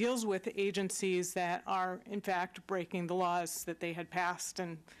deals with agencies that are, in fact, breaking the laws that they had passed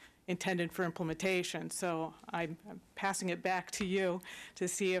and intended for implementation. So I'm passing it back to you to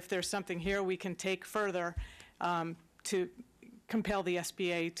see if there's something here we can take further to compel the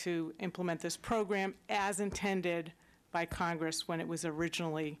SBA to implement this program as intended by Congress when it was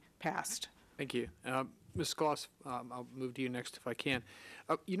originally passed. Thank you. Ms. Gloss, I'll move to you next if I can.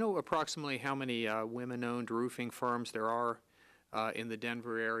 You know approximately how many women-owned roofing firms there are in the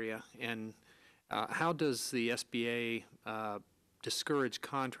Denver area, and how does the SBA discourage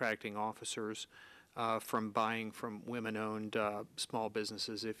contracting officers from buying from women-owned small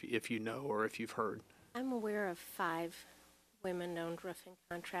businesses, if you know or if you've heard? I'm aware of 5 women-owned roofing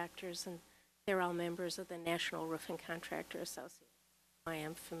contractors, and they're all members of the National Roofing Contractor Association. I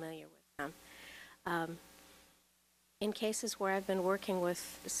am familiar with them. In cases where I've been working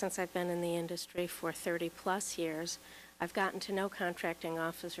with, since I've been in the industry for 30-plus years, I've gotten to know contracting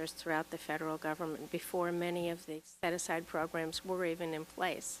officers throughout the federal government before many of the set-aside programs were even in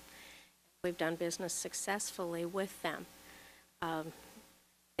place. We've done business successfully with them.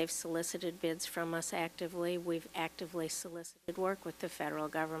 They've solicited bids from us actively. We've actively solicited work with the federal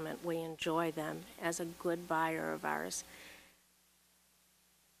government. We enjoy them as a good buyer of ours.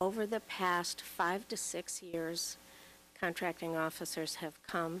 Over the past 5 to 6 years, contracting officers have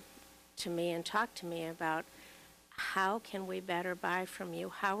come to me and talked to me about how can we better buy from you?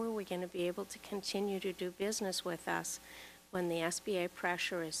 How are we going to be able to continue to do business with us when the SBA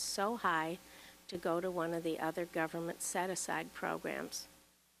pressure is so high to go to one of the other government set-aside programs?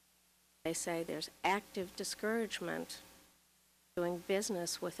 They say there's active discouragement doing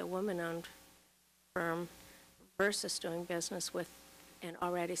business with a woman-owned firm versus doing business with an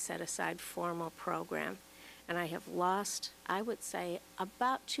already set-aside formal program. And I have lost, I would say,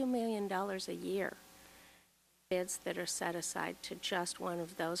 about $2 million a year bids that are set aside to just one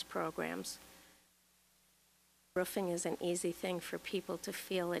of those programs. Roofing is an easy thing for people to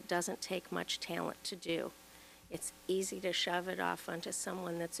feel. It doesn't take much talent to do. It's easy to shove it off onto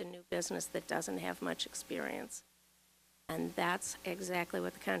someone that's a new business that doesn't have much experience. And that's exactly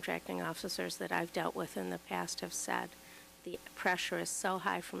what the contracting officers that I've dealt with in the past have said. The pressure is so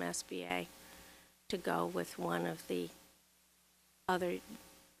high from SBA to go with one of the other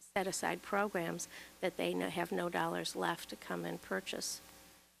set-aside programs that they have no dollars left to come and purchase.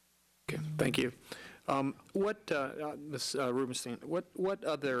 Okay, thank you. Ms. Rubenstein, what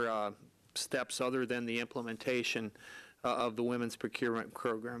other steps other than the implementation of the Women's Procurement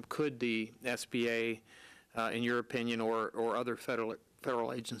Program could the SBA, in your opinion, or other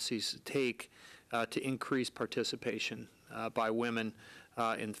federal agencies take to increase participation by women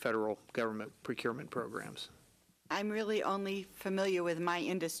in federal government procurement programs? I'm really only familiar with my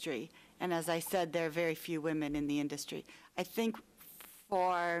industry, and as I said, there are very few women in the industry. I think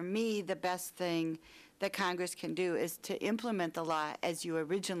for me, the best thing that Congress can do is to implement the law as you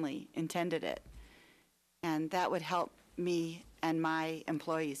originally intended it, and that would help me and my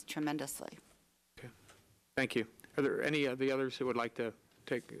employees tremendously. Okay, thank you. Are there any of the others who would like to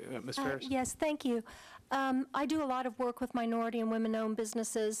take, Ms. Ferris? Yes, thank you. I do a lot of work with minority and women-owned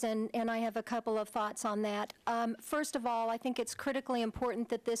businesses, and I have a couple of thoughts on that. First of all, I think it's critically important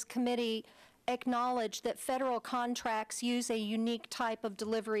that this committee acknowledge that federal contracts use a unique type of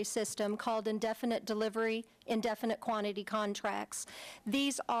delivery system called indefinite delivery, indefinite quantity contracts.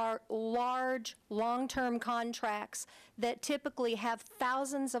 These are large, long-term contracts that typically have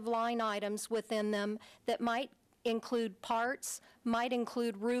thousands of line items within them that might include parts, might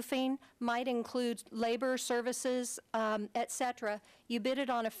include roofing, might include labor services, et cetera. You bid it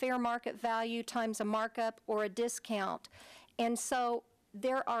on a fair market value times a markup or a discount. And so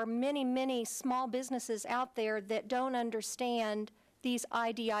there are many, many small businesses out there that don't understand these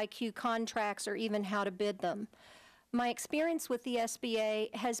IDIQ contracts or even how to bid them. My experience with the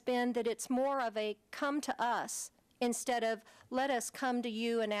SBA has been that it's more of a come to us instead of let us come to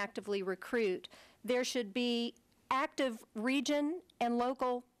you and actively recruit. There should be active region and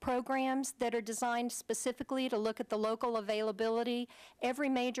local programs that are designed specifically to look at the local availability. Every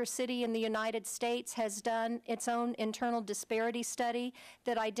major city in the United States has done its own internal disparity study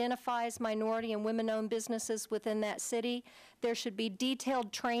that identifies minority and women-owned businesses within that city. There should be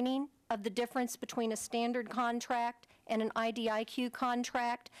detailed training of the difference between a standard contract and an IDIQ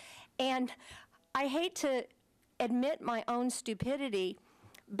contract. And I hate to admit my own stupidity,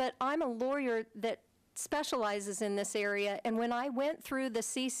 but I'm a lawyer that specializes in this area, and when I went through the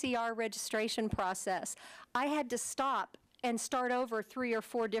CCR registration process, I had to stop and start over 3 or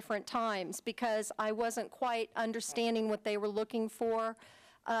 4 different times because I wasn't quite understanding what they were looking for.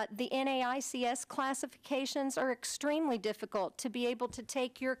 The NAICS classifications are extremely difficult to be able to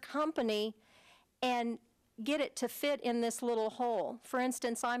take your company and get it to fit in this little hole. For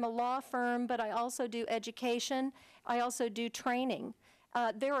instance, I'm a law firm, but I also do education. I also do training.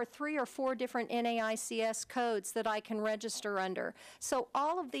 There are 3 or 4 different NAICS codes that I can register under. So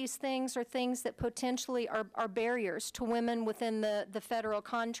all of these things are things that potentially are barriers to women within the federal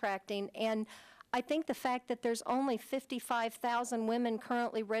contracting. And I think the fact that there's only 55,000 women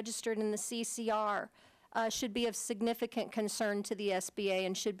currently registered in the CCR should be of significant concern to the SBA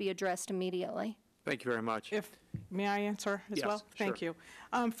and should be addressed immediately. Thank you very much. May I answer as well? Yes, Thank you.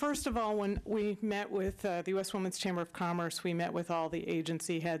 First of all, when we met with the U.S. Women's Chamber of Commerce, we met with all the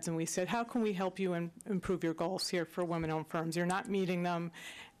agency heads, and we said, how can we help you improve your goals here for women-owned firms? You're not meeting them.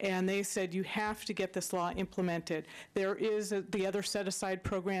 And they said, you have to get this law implemented. There is the other set-aside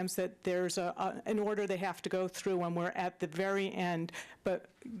programs that there's an order they have to go through when we're at the very end, but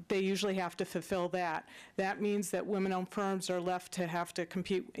they usually have to fulfill that. That means that women-owned firms are left to have to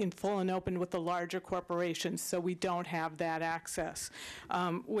compete in full and open with the larger corporations, so we don't have that access.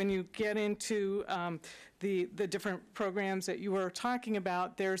 When you get into the different programs that you were talking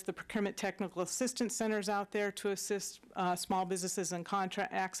about, there's the Procurement Technical Assistance Centers out there to assist small businesses in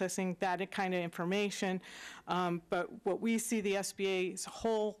accessing that kind of information. But what we see the SBA's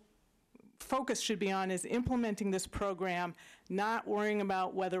whole focus should be on is implementing this program, not worrying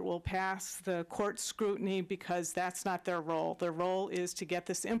about whether it will pass the court scrutiny, because that's not their role. Their role is to get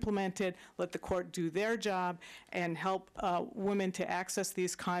this implemented, let the court do their job, and help women to access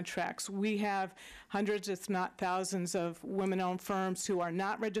these contracts. We have hundreds, if not thousands, of women-owned firms who are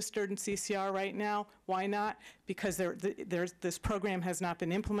not registered in CCR right now. Why not? Because this program has not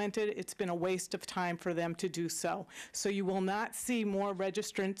been implemented. It's been a waste of time for them to do so. So you will not see more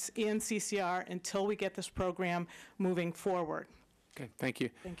registrants in CCR until we get this program moving forward. Okay, thank you.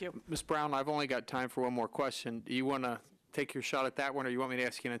 Thank you. Ms. Brown, I've only got time for one more question. Do you want to take your shot at that one, or you want me to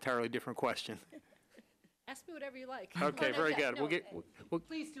ask you an entirely different question? Ask me whatever you like. Okay, very good.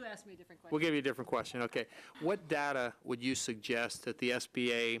 Please do ask me a different question. We'll give you a different question. Okay. What data would you suggest that the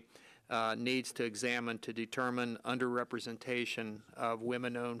SBA needs to examine to determine underrepresentation of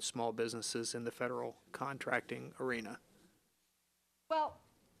women-owned small businesses in the federal contracting arena? Well,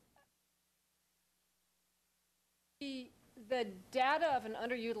 the data of an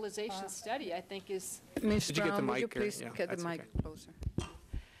underutilization study, I think, is... Ms. Did you get the Brown, would you mic, or- please yeah, get the that's mic okay. closer?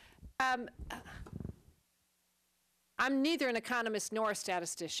 I'm neither an economist nor a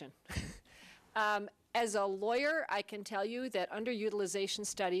statistician. As a lawyer, I can tell you that underutilization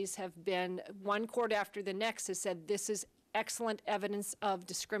studies have been, one court after the next has said this is excellent evidence of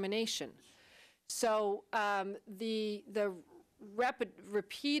discrimination. So the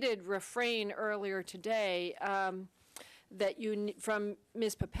repeated refrain earlier today that from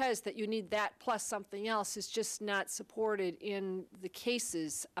Ms. Pepez that you need that plus something else is just not supported in the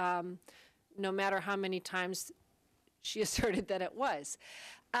cases, no matter how many times she asserted that it was.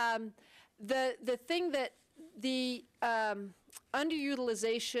 The thing that the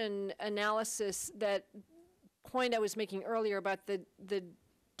underutilization analysis, that point I was making earlier about the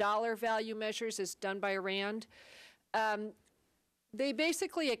dollar value measures as done by RAND, they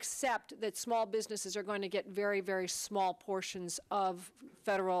basically accept that small businesses are going to get very, very small portions of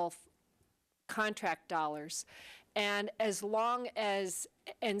federal contract dollars. And as long as,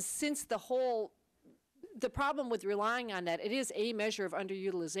 and since the problem with relying on that, it is a measure of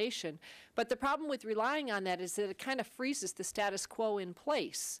underutilization, but the problem with relying on that is that it kind of freezes the status quo in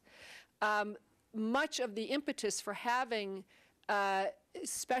place. Much of the impetus for having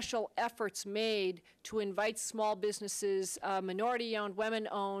special efforts made to invite small businesses, minority-owned,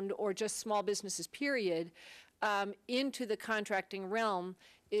 women-owned, or just small businesses, period, into the contracting realm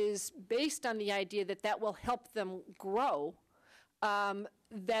is based on the idea that that will help them grow,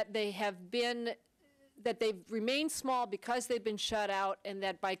 that they've remained small because they've been shut out, and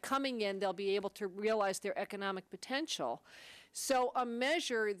that by coming in, they'll be able to realize their economic potential. So a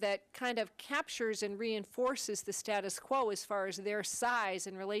measure that kind of captures and reinforces the status quo as far as their size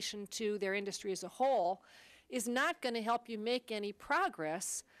in relation to their industry as a whole is not going to help you make any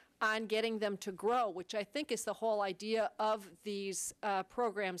progress on getting them to grow, which I think is the whole idea of these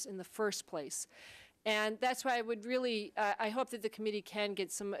programs in the first place. And that's why I would really, I hope that the committee can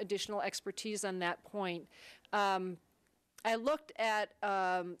get some additional expertise on that point. I looked at,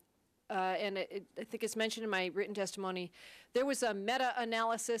 and I think it's mentioned in my written testimony, there was a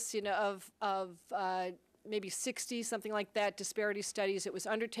meta-analysis, of maybe 60, something like that, disparity studies. It was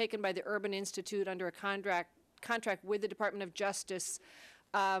undertaken by the Urban Institute under a contract with the Department of Justice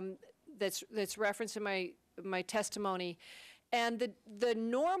that's referenced in my testimony. And the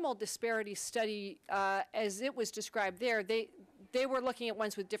normal disparity study, as it was described there, they were looking at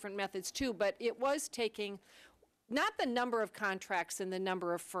ones with different methods too, but it was taking not the number of contracts and the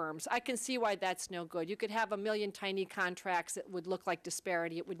number of firms. I can see why that's no good. You could have a million tiny contracts that would look like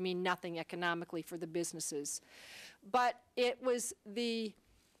disparity. It would mean nothing economically for the businesses. But it was the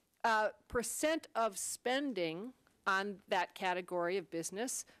percent of spending on that category of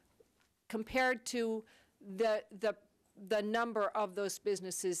business compared to the number of those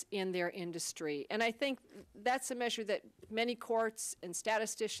businesses in their industry. And I think that's a measure that many courts and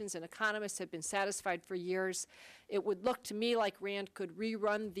statisticians and economists have been satisfied for years. It would look to me like RAND could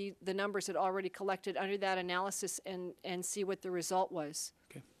rerun the numbers it already collected under that analysis and see what the result was.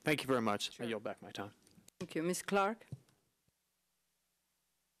 Okay. Thank you very much. I yield back my time. Thank you. Ms. Clark?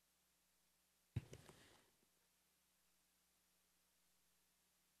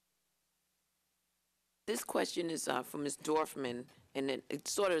 This question is from Ms. Dorfman, and it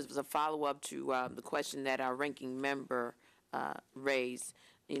sort of is a follow-up to the question that our ranking member raised.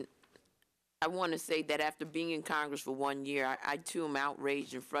 I want to say that after being in Congress for 1 year, I too am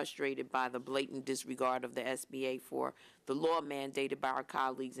outraged and frustrated by the blatant disregard of the SBA for the law mandated by our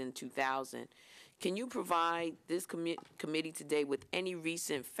colleagues in 2000. Can you provide this committee today with any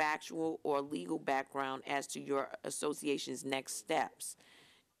recent factual or legal background as to your association's next steps?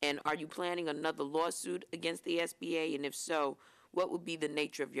 And are you planning another lawsuit against the SBA? And if so, what would be the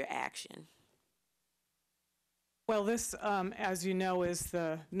nature of your action? Well, this, as you know, is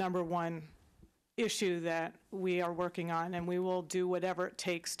the #1 issue that we are working on, and we will do whatever it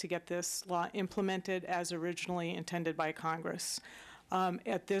takes to get this law implemented as originally intended by Congress.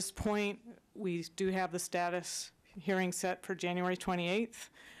 At this point, we do have the status hearing set for January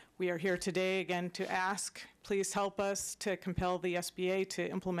 28th. We are here today again to ask, please help us to compel the SBA to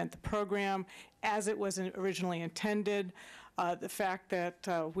implement the program as it was originally intended. The fact that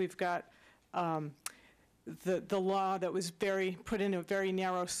we've got the law that was put in a very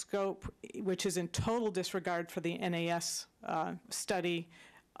narrow scope, which is in total disregard for the NAS study,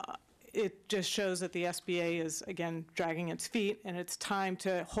 it just shows that the SBA is, again, dragging its feet, and it's time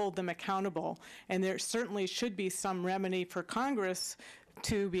to hold them accountable. And there certainly should be some remedy for Congress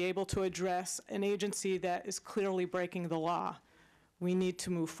to be able to address an agency that is clearly breaking the law. We need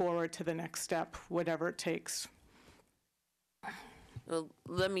to move forward to the next step, whatever it takes. Well,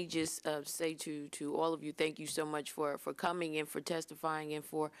 let me just say to all of you, thank you so much for coming and for testifying and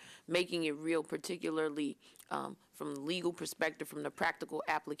for making it real, particularly from the legal perspective, from the practical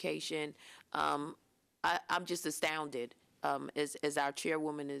application. I'm just astounded, as our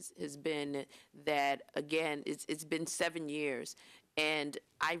chairwoman has been, that, again, it's been 7 years. And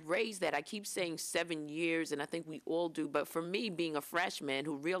I raise that. I keep saying 7 years, and I think we all do. But for me, being a freshman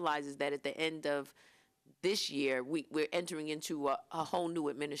who realizes that at the end of this year, we're entering into a whole new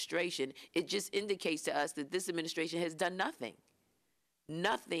administration, it just indicates to us that this administration has done nothing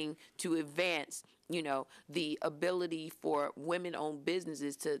to advance, the ability for women-owned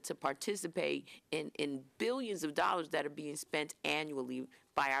businesses to participate in billions of dollars that are being spent annually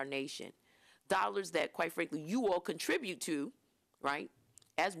by our nation. Dollars that, quite frankly, you all contribute to, right,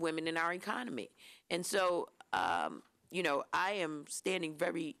 as women in our economy. And so, I am standing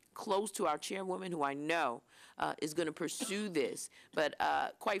very close to our chairwoman, who I know is going to pursue this. But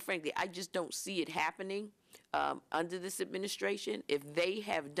quite frankly, I just don't see it happening under this administration. If they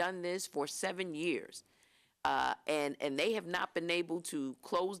have done this for 7 years, and they have not been able to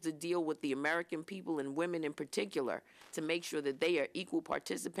close the deal with the American people and women in particular to make sure that they are equal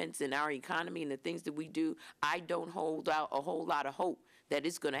participants in our economy and the things that we do, I don't hold out a whole lot of hope that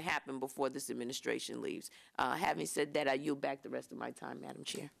it's going to happen before this administration leaves. Having said that, I yield back the rest of my time, Madam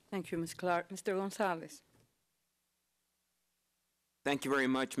Chair. Thank you, Ms. Clark. Mr. Gonzalez. Thank you very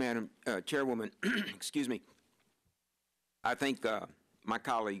much, Madam Chairwoman. Excuse me. I think my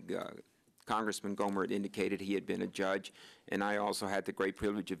colleague, Congressman Gomer, had indicated he had been a judge, and I also had the great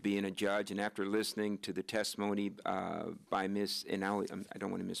privilege of being a judge. And after listening to the testimony by Ms., and now I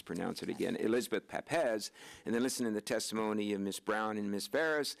don't want to mispronounce it again, Elizabeth Papez, and then listening to the testimony of Ms. Brown and Ms.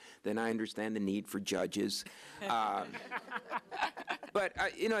 Ferris, then I understand the need for judges. But,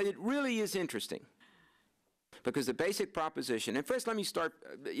 you know, it really is interesting. Because the basic proposition, and first let me start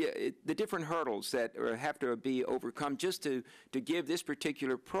the different hurdles that have to be overcome just to give this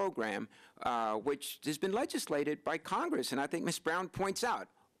particular program, which has been legislated by Congress. And I think Ms. Brown points out,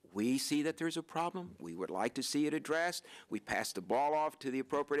 we see that there's a problem. We would like to see it addressed. We pass the ball off to the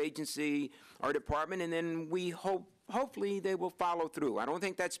appropriate agency, our department, and then we hopefully they will follow through. I don't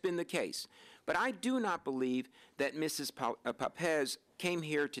think that's been the case. But I do not believe that Mrs. Papez came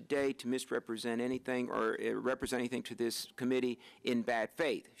here today to misrepresent anything or represent anything to this committee in bad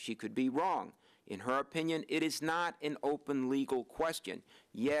faith. She could be wrong. In her opinion, it is not an open legal question.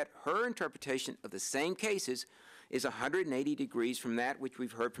 Yet her interpretation of the same cases is 180 degrees from that which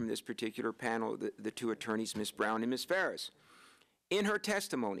we've heard from this particular panel, the two attorneys, Ms. Brown and Ms. Ferris. In her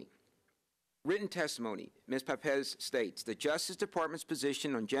testimony, written testimony, Ms. Papez states, the Justice Department's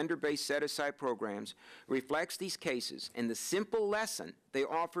position on gender-based set-aside programs reflects these cases and the simple lesson they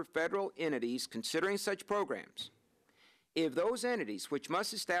offer federal entities considering such programs. If those entities, which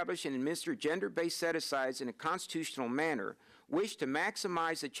must establish and administer gender-based set-asides in a constitutional manner, wish to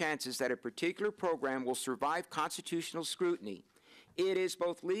maximize the chances that a particular program will survive constitutional scrutiny, it is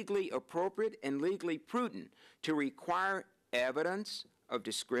both legally appropriate and legally prudent to require evidence of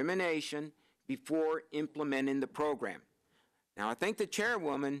discrimination before implementing the program. Now, I think the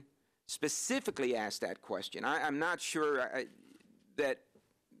chairwoman specifically asked that question. I'm not sure that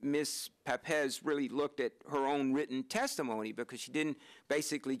Ms. Papez really looked at her own written testimony because she didn't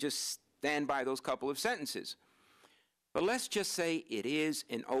basically just stand by those couple of sentences. But let's just say it is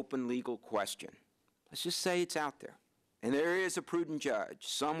an open legal question. Let's just say it's out there. And there is a prudent judge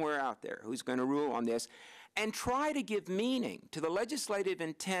somewhere out there who's going to rule on this and try to give meaning to the legislative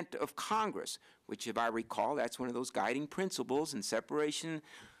intent of Congress, which, if I recall, that's one of those guiding principles in separation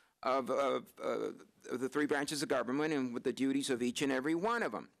of the three branches of government and with the duties of each and every one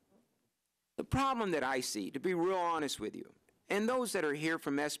of them. The problem that I see, to be real honest with you, and those that are here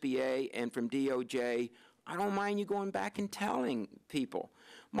from SBA and from DOJ, I don't mind you going back and telling people.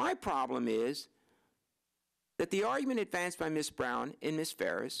 My problem is that the argument advanced by Ms. Brown and Ms.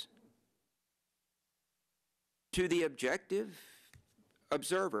 Ferris to the objective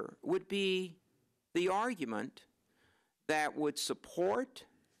observer would be the argument that would support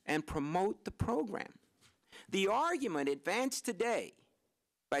and promote the program. The argument advanced today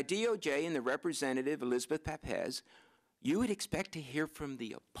by DOJ and the representative Elizabeth Papez, you would expect to hear from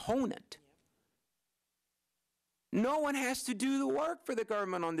the opponent. No one has to do the work for the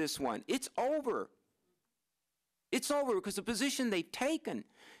government on this one. It's over. It's over because the position they've taken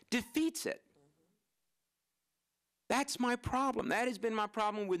defeats it. That's my problem. That has been my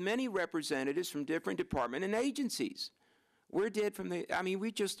problem with many representatives from different departments and agencies. We're dead from the,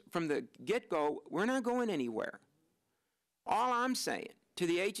 from the get-go, we're not going anywhere. All I'm saying to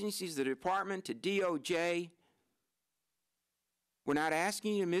the agencies, the department, to DOJ, we're not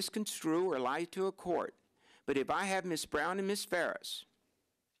asking you to misconstrue or lie to a court. But if I have Ms. Brown and Ms. Ferris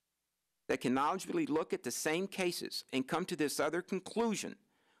that can knowledgeably look at the same cases and come to this other conclusion,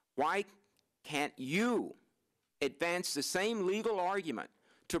 why can't you advance the same legal argument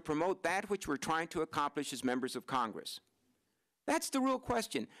to promote that which we're trying to accomplish as members of Congress? That's the real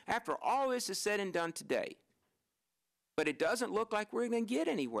question. After all this is said and done today, but it doesn't look like we're going to get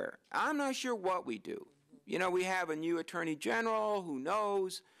anywhere. I'm not sure what we do. You know, we have a new Attorney General, who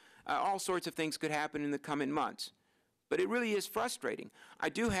knows, all sorts of things could happen in the coming months. But it really is frustrating. I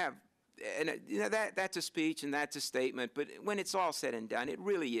do have, and you know, that's a speech and that's a statement, but when it's all said and done, it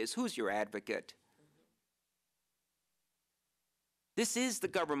really is, who's your advocate? This is the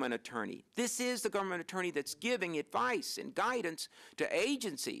government attorney. This is the government attorney that's giving advice and guidance to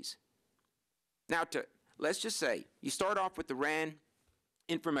agencies. Now, let's just say, you start off with the RAND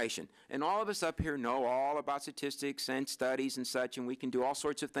information, and all of us up here know all about statistics and studies and such, and we can do all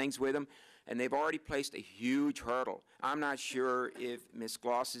sorts of things with them, and they've already placed a huge hurdle. I'm not sure if Ms.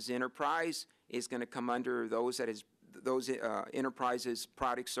 Gloss's enterprise is going to come under those enterprises,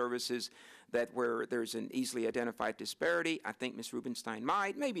 product services, that where there's an easily identified disparity. I think Ms. Rubenstein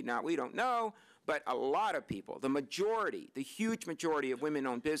might, maybe not, we don't know, but a lot of people, the majority, the huge majority of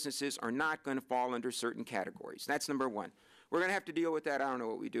women-owned businesses are not going to fall under certain categories. That's number one. We're going to have to deal with that. I don't know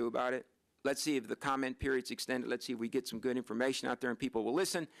what we do about it. let's see if the comment period's extended. Let's see if we get some good information out there and people will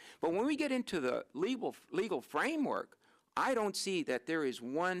listen. But when we get into the legal framework, I don't see that there is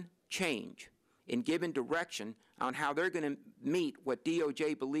one change in giving direction on how they're going to meet what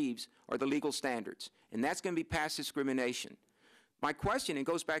DOJ believes are the legal standards, and that's going to be past discrimination. My question, and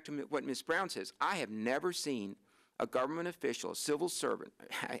goes back to what Ms. Brown says, I have never seen a government official, a civil servant,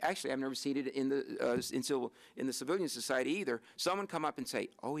 actually I've never seen it in the civilian society either, someone come up and say,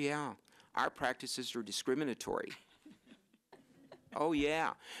 oh yeah, our practices are discriminatory. Oh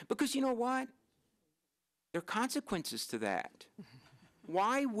yeah, because you know what? There are consequences to that.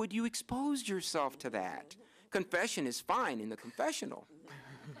 Why would you expose yourself to that? Confession is fine in the confessional.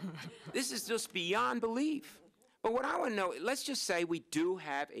 This is just beyond belief. But what I want to know, let's just say we do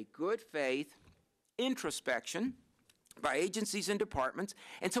have a good faith introspection by agencies and departments,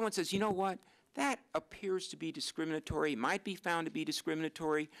 and someone says, you know what, that appears to be discriminatory, might be found to be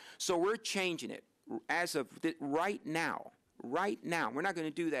discriminatory, so we're changing it as of right now. Right now, we're not going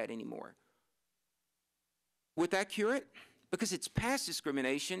to do that anymore. Would that cure it? Because it's past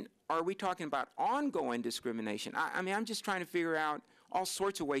discrimination. Are we talking about ongoing discrimination? I mean, I'm just trying to figure out all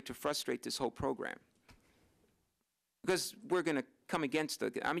sorts of ways to frustrate this whole program. Because we're going to come against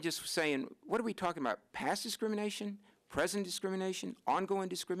I'm just saying, what are we talking about? Past discrimination? Present discrimination? Ongoing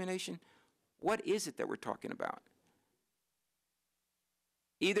discrimination? What is it that we're talking about?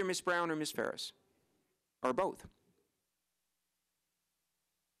 Either Ms. Brown or Ms. Ferris, or both.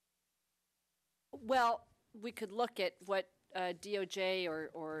 Well, we could look at what DOJ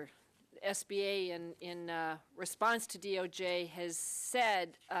or SBA in response to DOJ has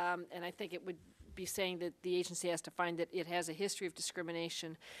said, and I think it would be saying that the agency has to find that it has a history of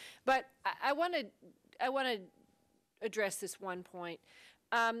discrimination. But I want to address this one point.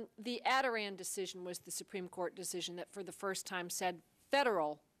 The Adirondack decision was the Supreme Court decision that for the first time said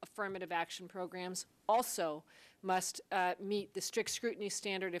federal affirmative action programs also must meet the strict scrutiny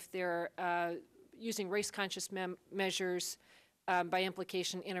standard if they're using race-conscious measures, by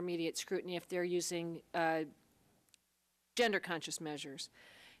implication intermediate scrutiny if they're using gender-conscious measures.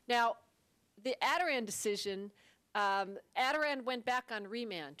 Now, the Adirondack decision, Adirondack went back on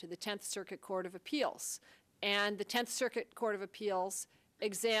remand to the 10th Circuit Court of Appeals, and the 10th Circuit Court of Appeals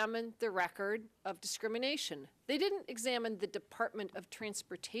examined the record of discrimination. They didn't examine the Department of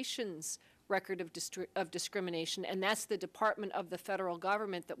Transportation's record of discrimination, and that's the department of the federal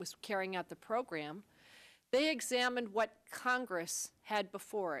government that was carrying out the program. They examined what Congress had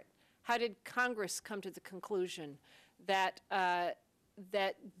before it. How did Congress come to the conclusion that,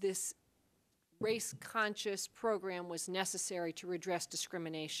 that this race-conscious program was necessary to redress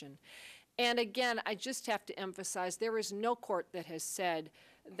discrimination? And again, I just have to emphasize, there is no court that has said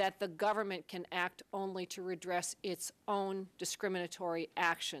that the government can act only to redress its own discriminatory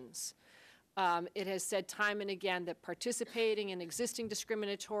actions. It has said time and again that participating in existing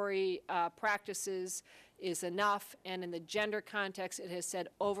discriminatory practices is enough, and in the gender context, it has said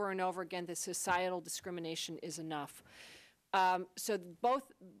over and over again that societal discrimination is enough. So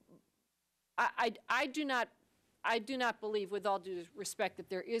both, I do not believe, with all due respect, that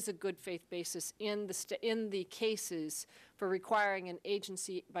there is a good faith basis in the cases for requiring an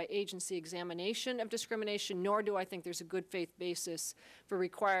agency by agency examination of discrimination, nor do I think there's a good faith basis for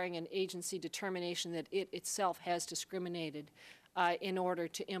requiring an agency determination that it itself has discriminated in order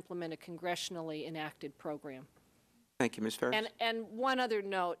to implement a congressionally enacted program. Thank you, Ms. Ferris. And one other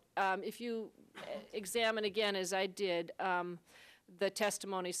note, if you examine again, as I did, the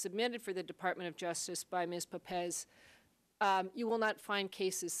testimony submitted for the Department of Justice by Ms. Pepez, you will not find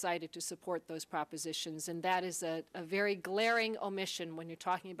cases cited to support those propositions, and that is a very glaring omission when you're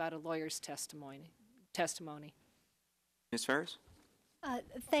talking about a lawyer's testimony. Ms. Ferris?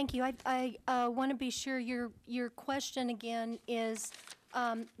 Thank you. I want to be sure your question again is,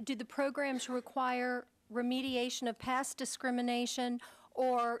 do the programs require remediation of past discrimination,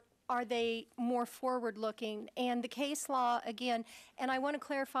 or are they more forward-looking? And the case law, again, and I want to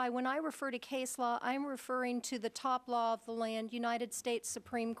clarify, when I refer to case law, I'm referring to the top law of the land, United States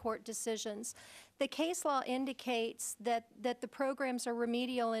Supreme Court decisions. The case law indicates that the programs are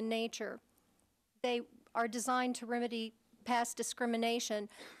remedial in nature. They are designed to remedy past discrimination,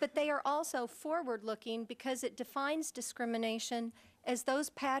 but they are also forward-looking because it defines discrimination as those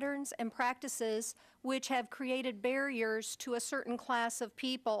patterns and practices which have created barriers to a certain class of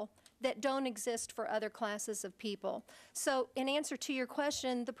people that don't exist for other classes of people. So in answer to your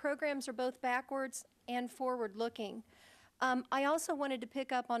question, the programs are both backwards and forward-looking. I also wanted to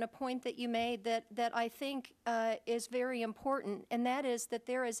pick up on a point that you made that I think is very important, and that is that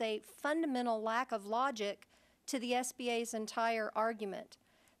there is a fundamental lack of logic to the SBA's entire argument.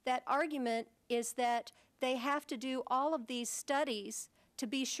 That argument is that they have to do all of these studies to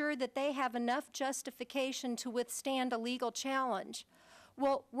be sure that they have enough justification to withstand a legal challenge.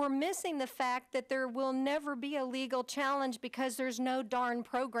 Well, we're missing the fact that there will never be a legal challenge because there's no darn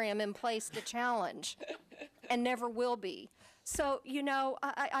program in place to challenge, and never will be. So, you know,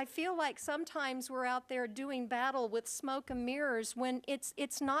 I feel like sometimes we're out there doing battle with smoke and mirrors when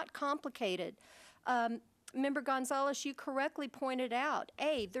it's not complicated. Member Gonzalez, you correctly pointed out,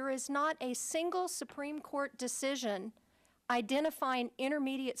 there is not a single Supreme Court decision identifying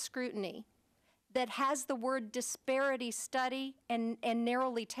intermediate scrutiny that has the word disparity study and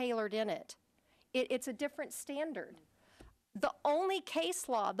narrowly tailored in it. It's a different standard. The only case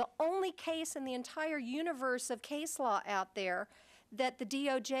law, the only case in the entire universe of case law out there that the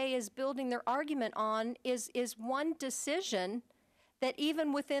DOJ is building their argument on is one decision that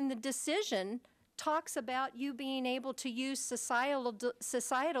even within the decision talks about you being able to use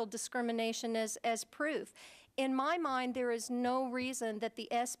societal discrimination as proof. In my mind, there is no reason that the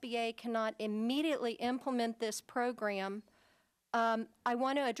SBA cannot immediately implement this program. I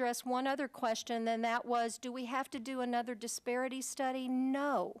want to address one other question, and that was, do we have to do another disparity study?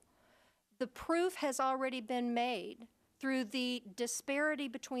 No. The proof has already been made through the disparity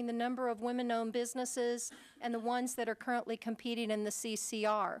between the number of women-owned businesses and the ones that are currently competing in the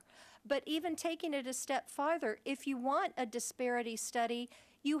CCR. But even taking it a step farther, if you want a disparity study,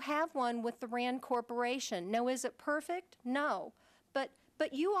 you have one with the RAND Corporation. Now, is it perfect? No.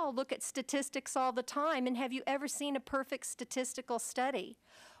 But you all look at statistics all the time, and have you ever seen a perfect statistical study?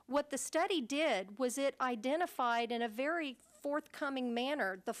 What the study did was it identified in a very forthcoming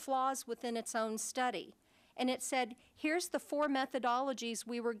manner the flaws within its own study. And it said, here's the 4 methodologies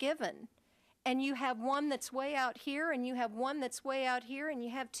we were given. And you have one that's way out here, and you have one that's way out here, and you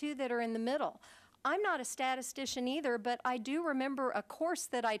have 2 that are in the middle. I'm not a statistician either, but I do remember a course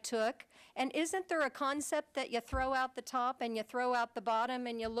that I took, and isn't there a concept that you throw out the top and you throw out the bottom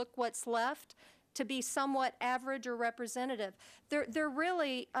and you look what's left to be somewhat average or representative? They're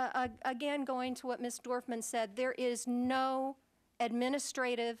really, again, going to what Ms. Dorfman said, there is no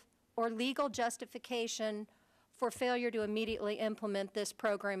administrative or legal justification for failure to immediately implement this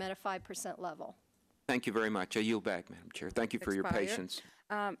program at a 5% level. Thank you very much. I yield back, Madam Chair. Thank you for your patience.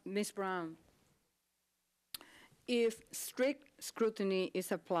 Ms. Brown, if strict scrutiny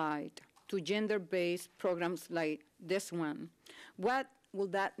is applied to gender-based programs like this one, what will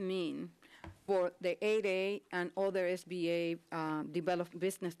that mean for the 8A and other SBA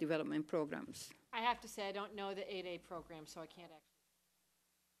business development programs? I have to say, I don't know the 8A program, so I can't actually.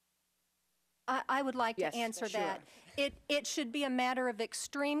 I would like to answer that. It should be a matter of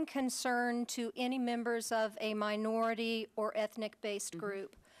extreme concern to any members of a minority or ethnic-based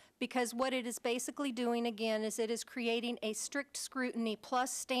group, because what it is basically doing, again, is it is creating a strict scrutiny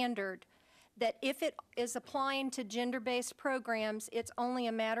plus standard that if it is applying to gender-based programs, it's only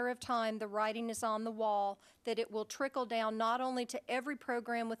a matter of time, the writing is on the wall, that it will trickle down not only to every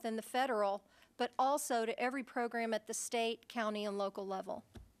program within the federal, but also to every program at the state, county, and local level.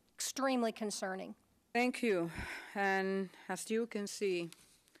 Extremely concerning. Thank you. And as you can see,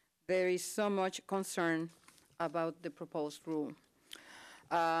 there is so much concern about the proposed rule.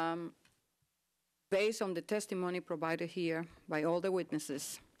 Based on the testimony provided here by all the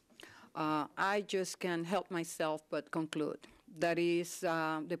witnesses, I just can't help myself but conclude that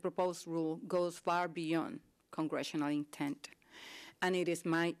the proposed rule goes far beyond congressional intent. And it is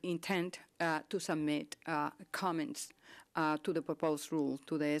my intent to submit comments to the proposed rule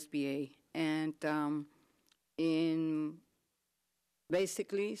to the SBA, and in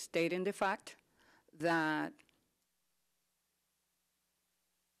basically stating the fact that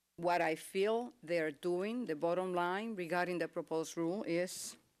what I feel they're doing, the bottom line regarding the proposed rule,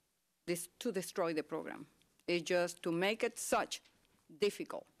 is to destroy the program. It's just to make it such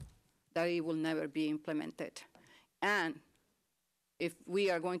difficult that it will never be implemented. And if we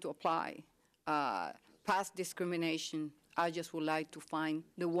are going to apply past discrimination, I just would like to find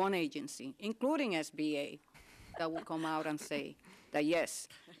the one agency, including SBA, that will come out and say that, yes,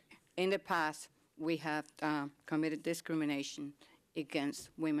 in the past, we have committed discrimination against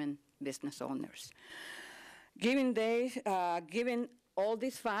women business owners. Given all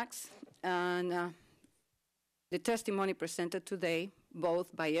these facts and the testimony presented today,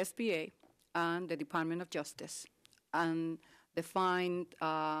 both by SBA and the Department of Justice, and the fine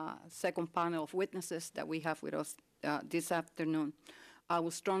second panel of witnesses that we have with us this afternoon, I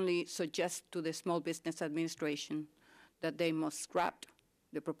will strongly suggest to the Small Business Administration that they must scrap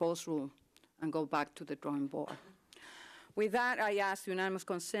the proposed rule and go back to the drawing board. With that, I ask unanimous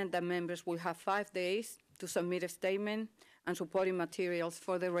consent that members will have 5 days to submit a statement and supporting materials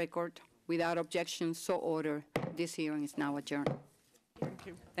for the record. Without objection, so ordered. This hearing is now adjourned. Thank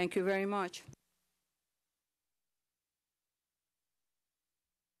you. Thank you very much.